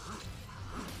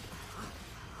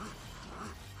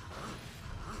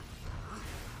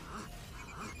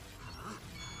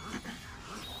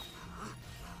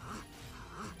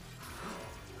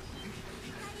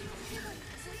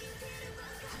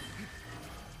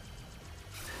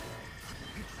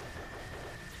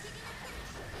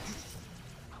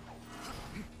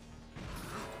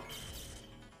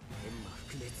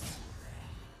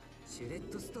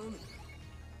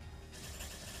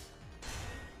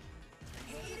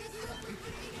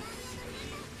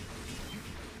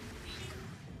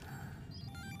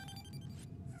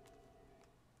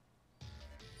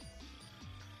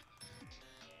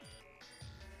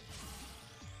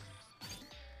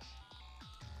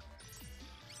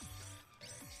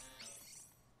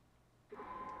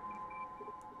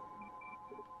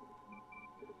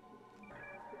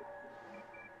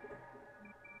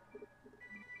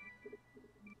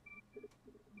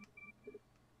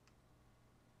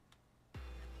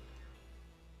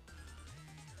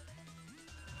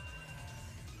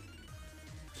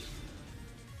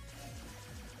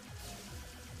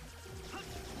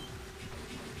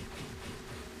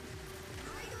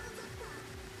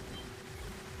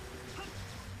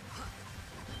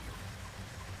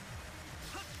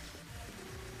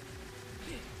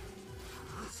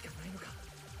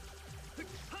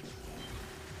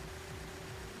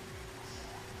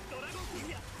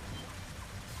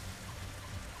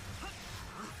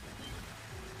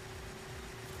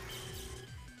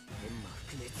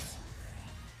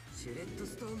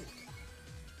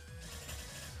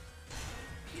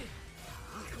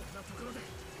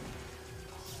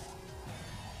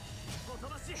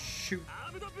 Shoot.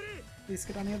 Please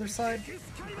get on the other side.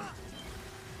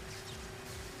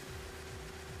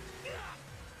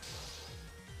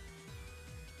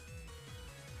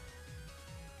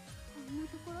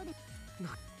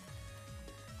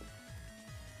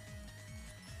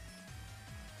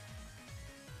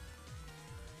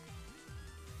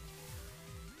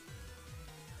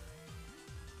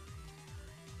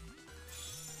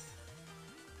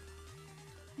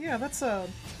 Yeah, that's a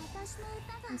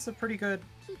pretty good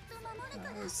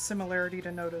similarity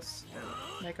to notice,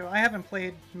 Mako. I haven't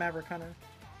played Maverick Hunter.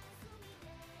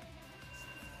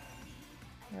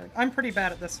 Right, I'm pretty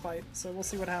bad at this fight, so we'll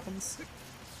see what happens.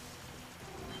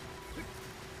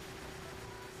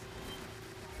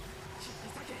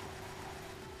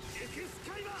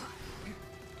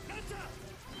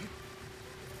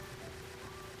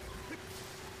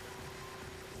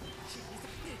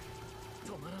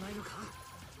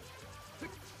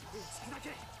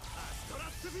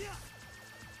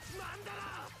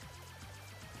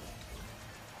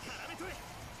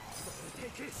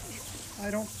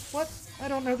 I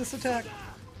don't know this attack.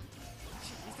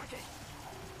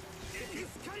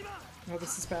 Oh,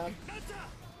 this is bad.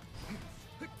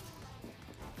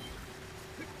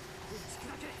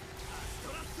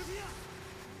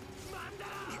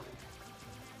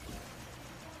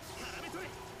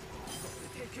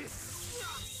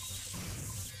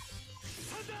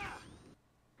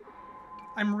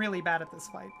 I'm really bad at this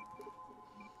fight.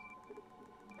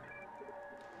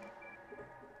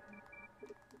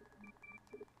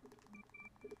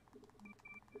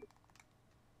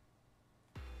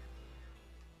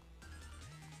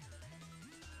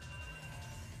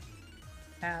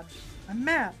 Mad. I'm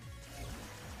mad.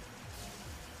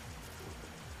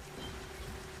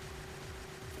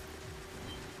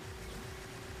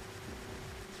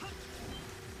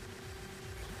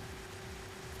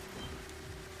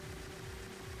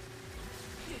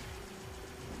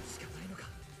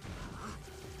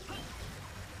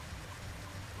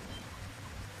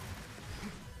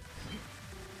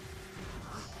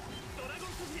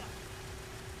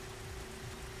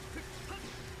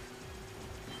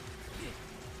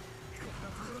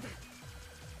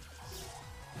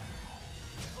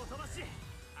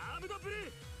 ームドブルーエ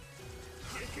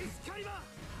クスカリバー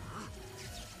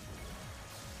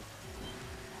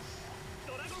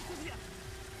ドラゴンスフィア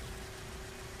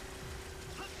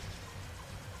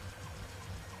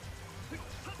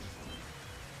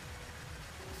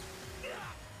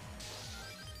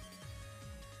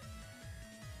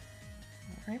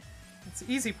Alright. It's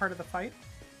the easy part of the fight.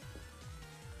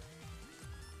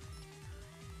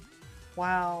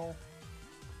 Wow.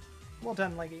 Well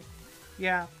done, Leggy.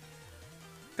 Yeah.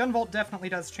 Gunvolt definitely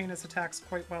does chain his attacks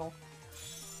quite well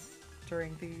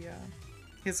during the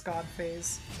his god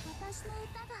phase. 私の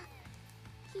歌が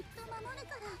きっと守る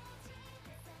から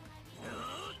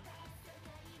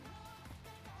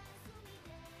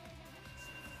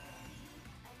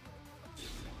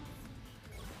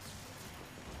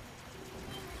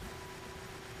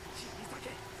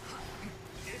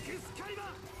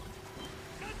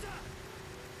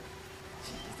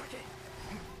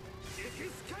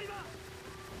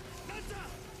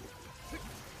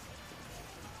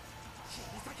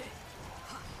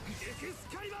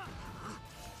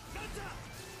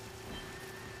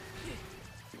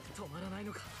止まらない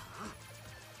のか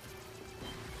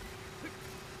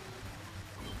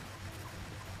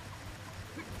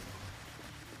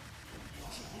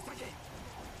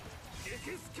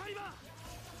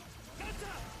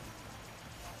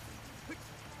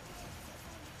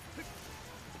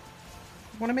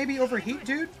Wanna maybe overheat,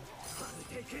 dude?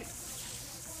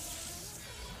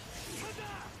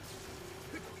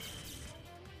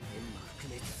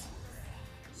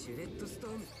 シュレッドスト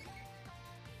ーム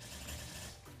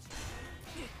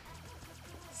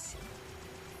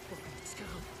僕の力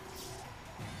を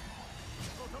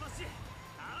おとばし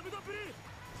アームドブルーセ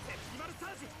プティマルサー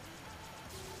ジ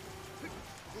打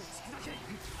ち砕け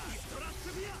アストラス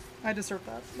フィア I deserve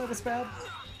that. That was bad.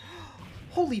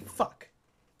 Holy fuck.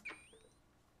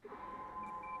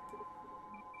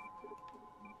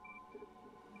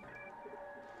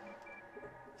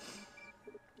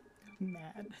 I'm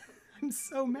mad. I'm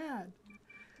so mad.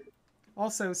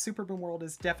 Also, Super Boom World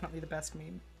is definitely the best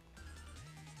meme.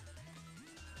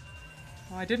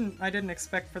 Well, I didn't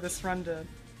expect for this run to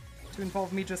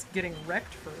involve me just getting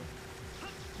wrecked for...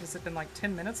 Has it been like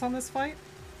 10 minutes on this fight?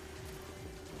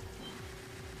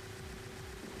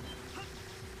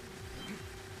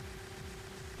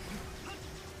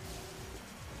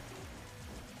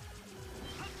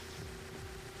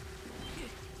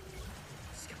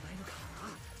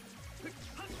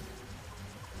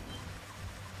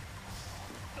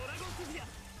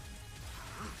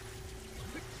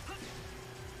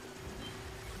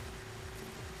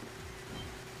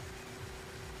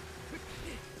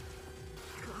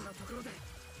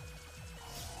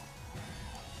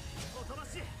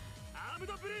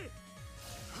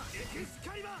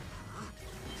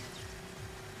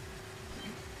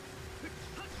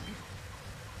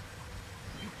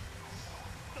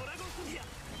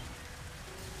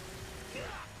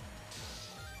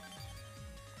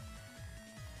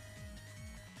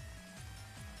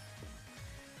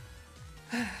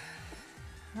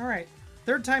 Alright.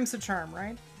 Third time's the charm,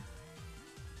 right?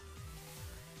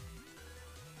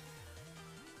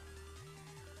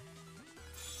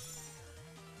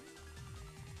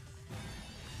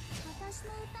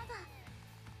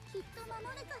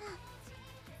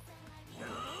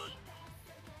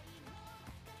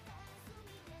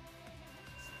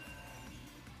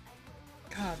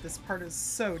 God, this part is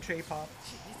so J-pop.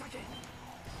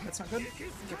 That's not good?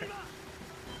 Okay.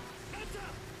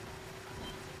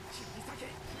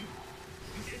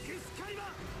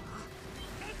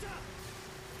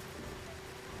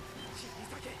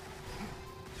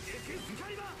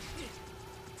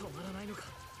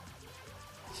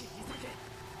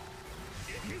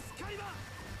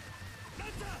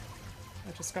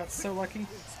 I just got so lucky.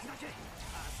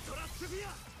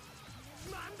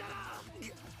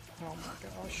 Oh my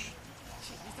gosh.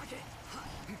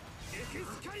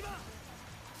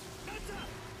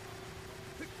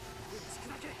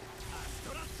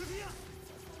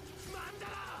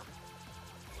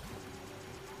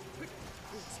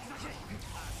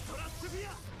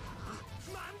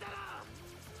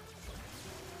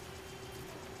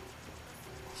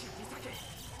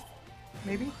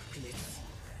 Maybe?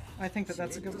 I think that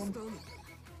that's a good one.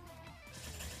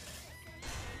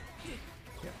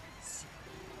 Yeah.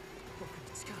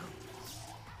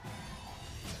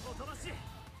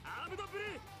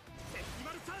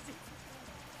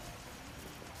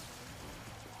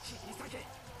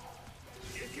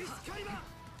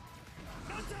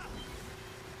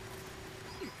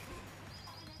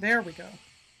 There we go.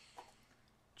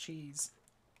 Jeez.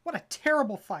 What a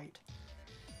terrible fight.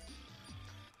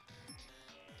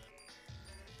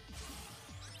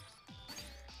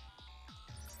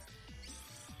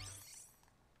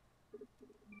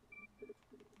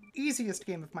 easiest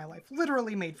game of my life.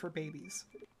 Literally made for babies.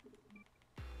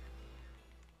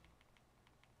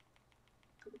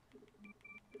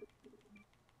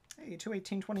 Hey,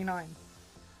 218.29.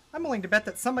 I'm willing to bet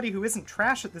that somebody who isn't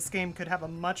trash at this game could have a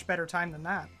much better time than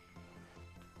that.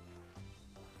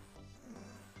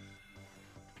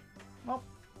 Well,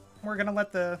 we're gonna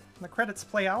let the credits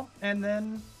play out, and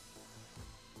then...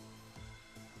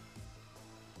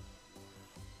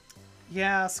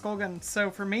 Yeah, Skullgun.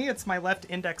 So for me, it's my left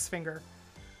index finger,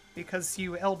 because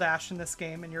you L-dash in this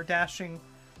game, and you're dashing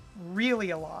really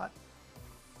a lot.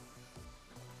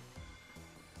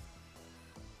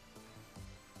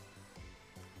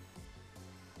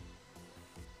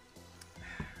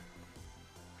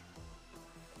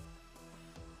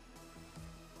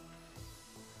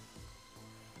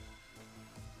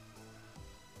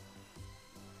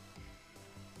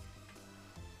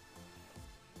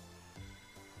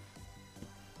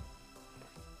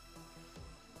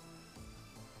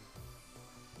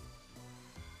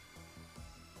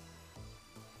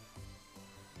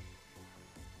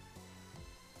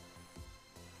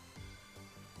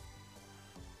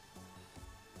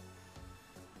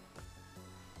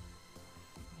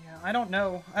 I don't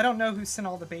know. I don't know who sent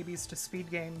all the babies to Speed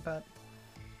Game, but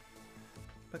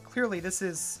clearly this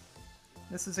is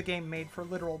a game made for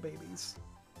literal babies.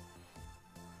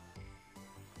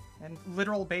 And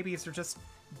literal babies are just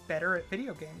better at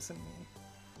video games than me.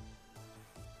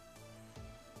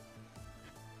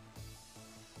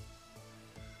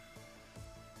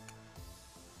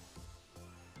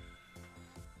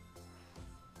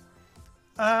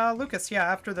 Lucas, yeah,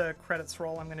 after the credits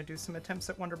roll, I'm going to do some attempts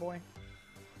at Wonder Boy.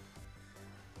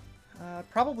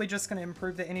 Probably just going to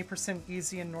improve the any %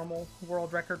 easy and normal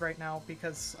world record right now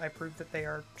because I proved that they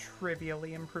are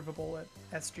trivially improvable at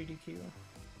SGDQ.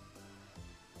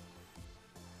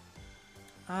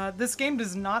 This game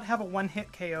does not have a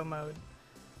one-hit KO mode,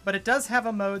 but it does have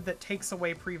a mode that takes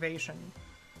away privation,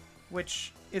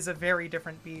 which is a very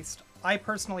different beast. I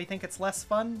personally think it's less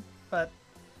fun, but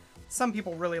some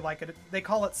people really like it. They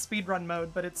call it speedrun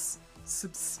mode, but it's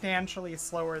substantially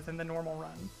slower than the normal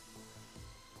run.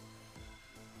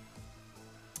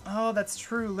 Oh, that's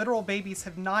true. Literal babies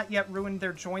have not yet ruined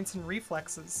their joints and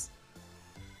reflexes.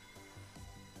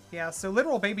 Yeah, so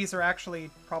literal babies are actually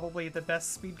probably the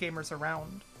best speed gamers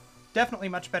around. Definitely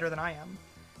much better than I am,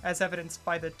 as evidenced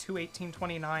by the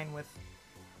 218.29 with,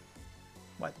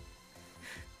 what,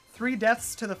 3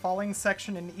 deaths to the falling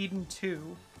section in Eden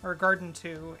 2, or Garden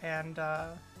 2, and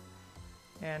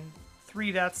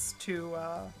 3 deaths to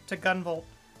Gunvolt,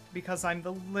 because I'm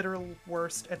the literal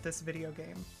worst at this video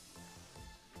game.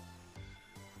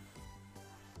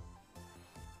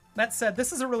 That said,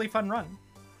 this is a really fun run.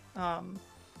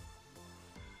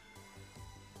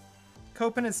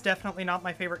 Copen is definitely not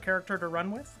my favorite character to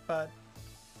run with, but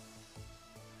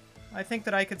I think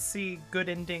that I could see Good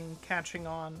Ending catching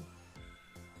on,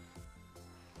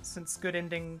 since Good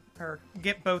Ending, or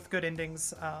get both Good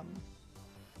Endings,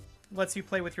 lets you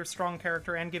play with your strong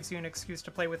character and gives you an excuse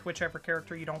to play with whichever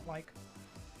character you don't like.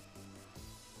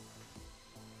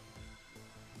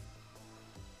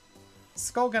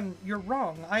 Skullgun, you're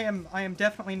wrong. I am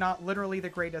definitely not literally the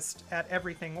greatest at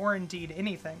everything, or indeed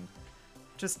anything.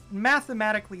 Just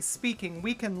mathematically speaking,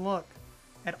 we can look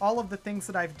at all of the things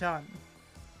that I've done,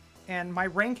 and my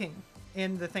ranking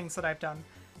in the things that I've done,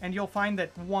 and you'll find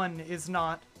that 1 is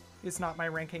not my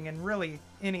ranking in really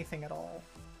anything at all.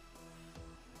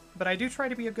 But I do try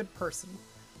to be a good person.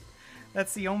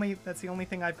 That's the only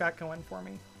thing I've got going for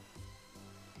me.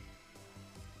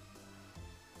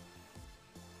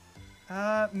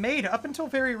 Maid, up until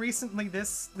very recently,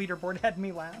 this leaderboard had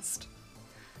me last.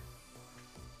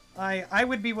 I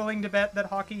would be willing to bet that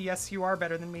Hockey, yes, you are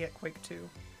better than me at Quake 2.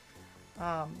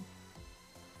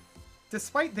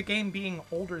 Despite the game being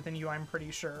older than you, I'm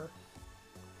pretty sure.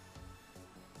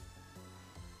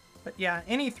 But yeah,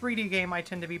 any 3D game I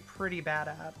tend to be pretty bad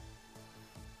at.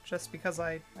 Just because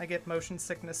I get motion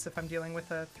sickness if I'm dealing with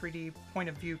a 3D point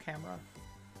of view camera.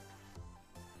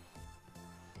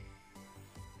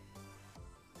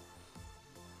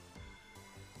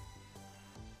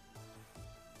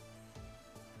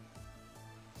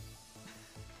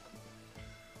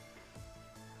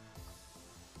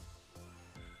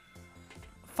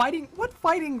 What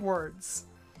fighting words?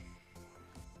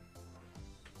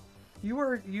 You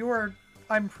are,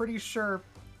 I'm pretty sure...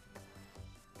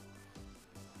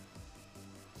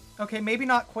 Okay, maybe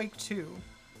not Quake 2.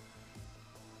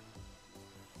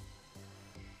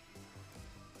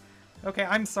 Okay,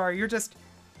 I'm sorry,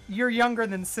 you're younger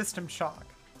than System Shock.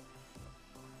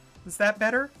 Is that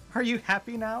better? Are you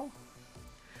happy now?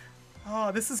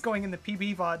 Oh, this is going in the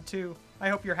PB VOD too. I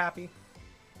hope you're happy.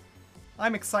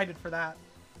 I'm excited for that.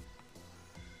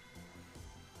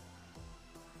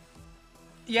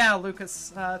 Yeah,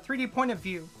 Lucas, 3D point of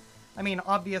view. I mean,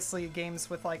 obviously games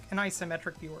with like an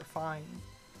isometric view are fine,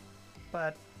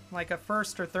 but like a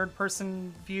first or third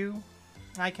person view,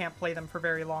 I can't play them for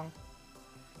very long.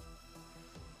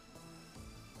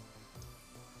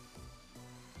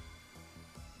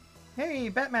 Hey,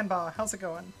 Batman Ba, how's it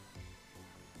going?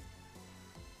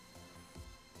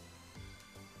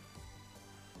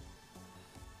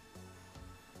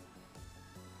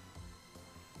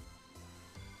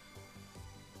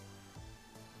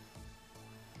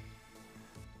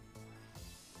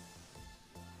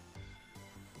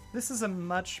 This is a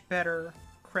much better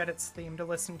credits theme to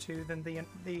listen to than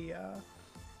the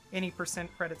any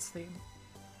 % credits theme.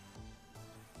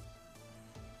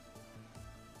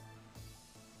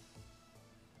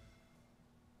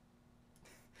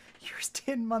 You're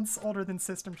 10 months older than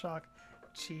System Shock.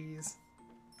 Jeez.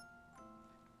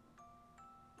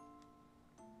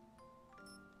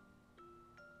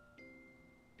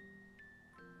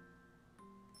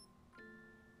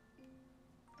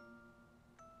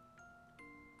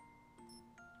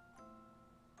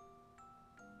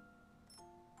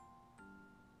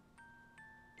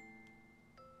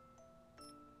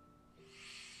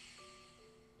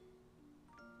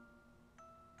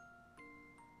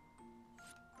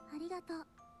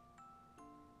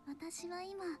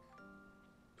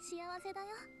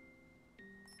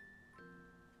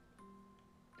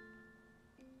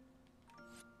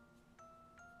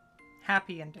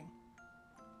 Happy ending.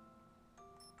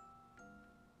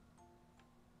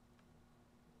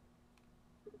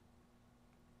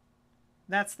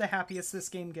 That's the happiest this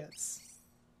game gets.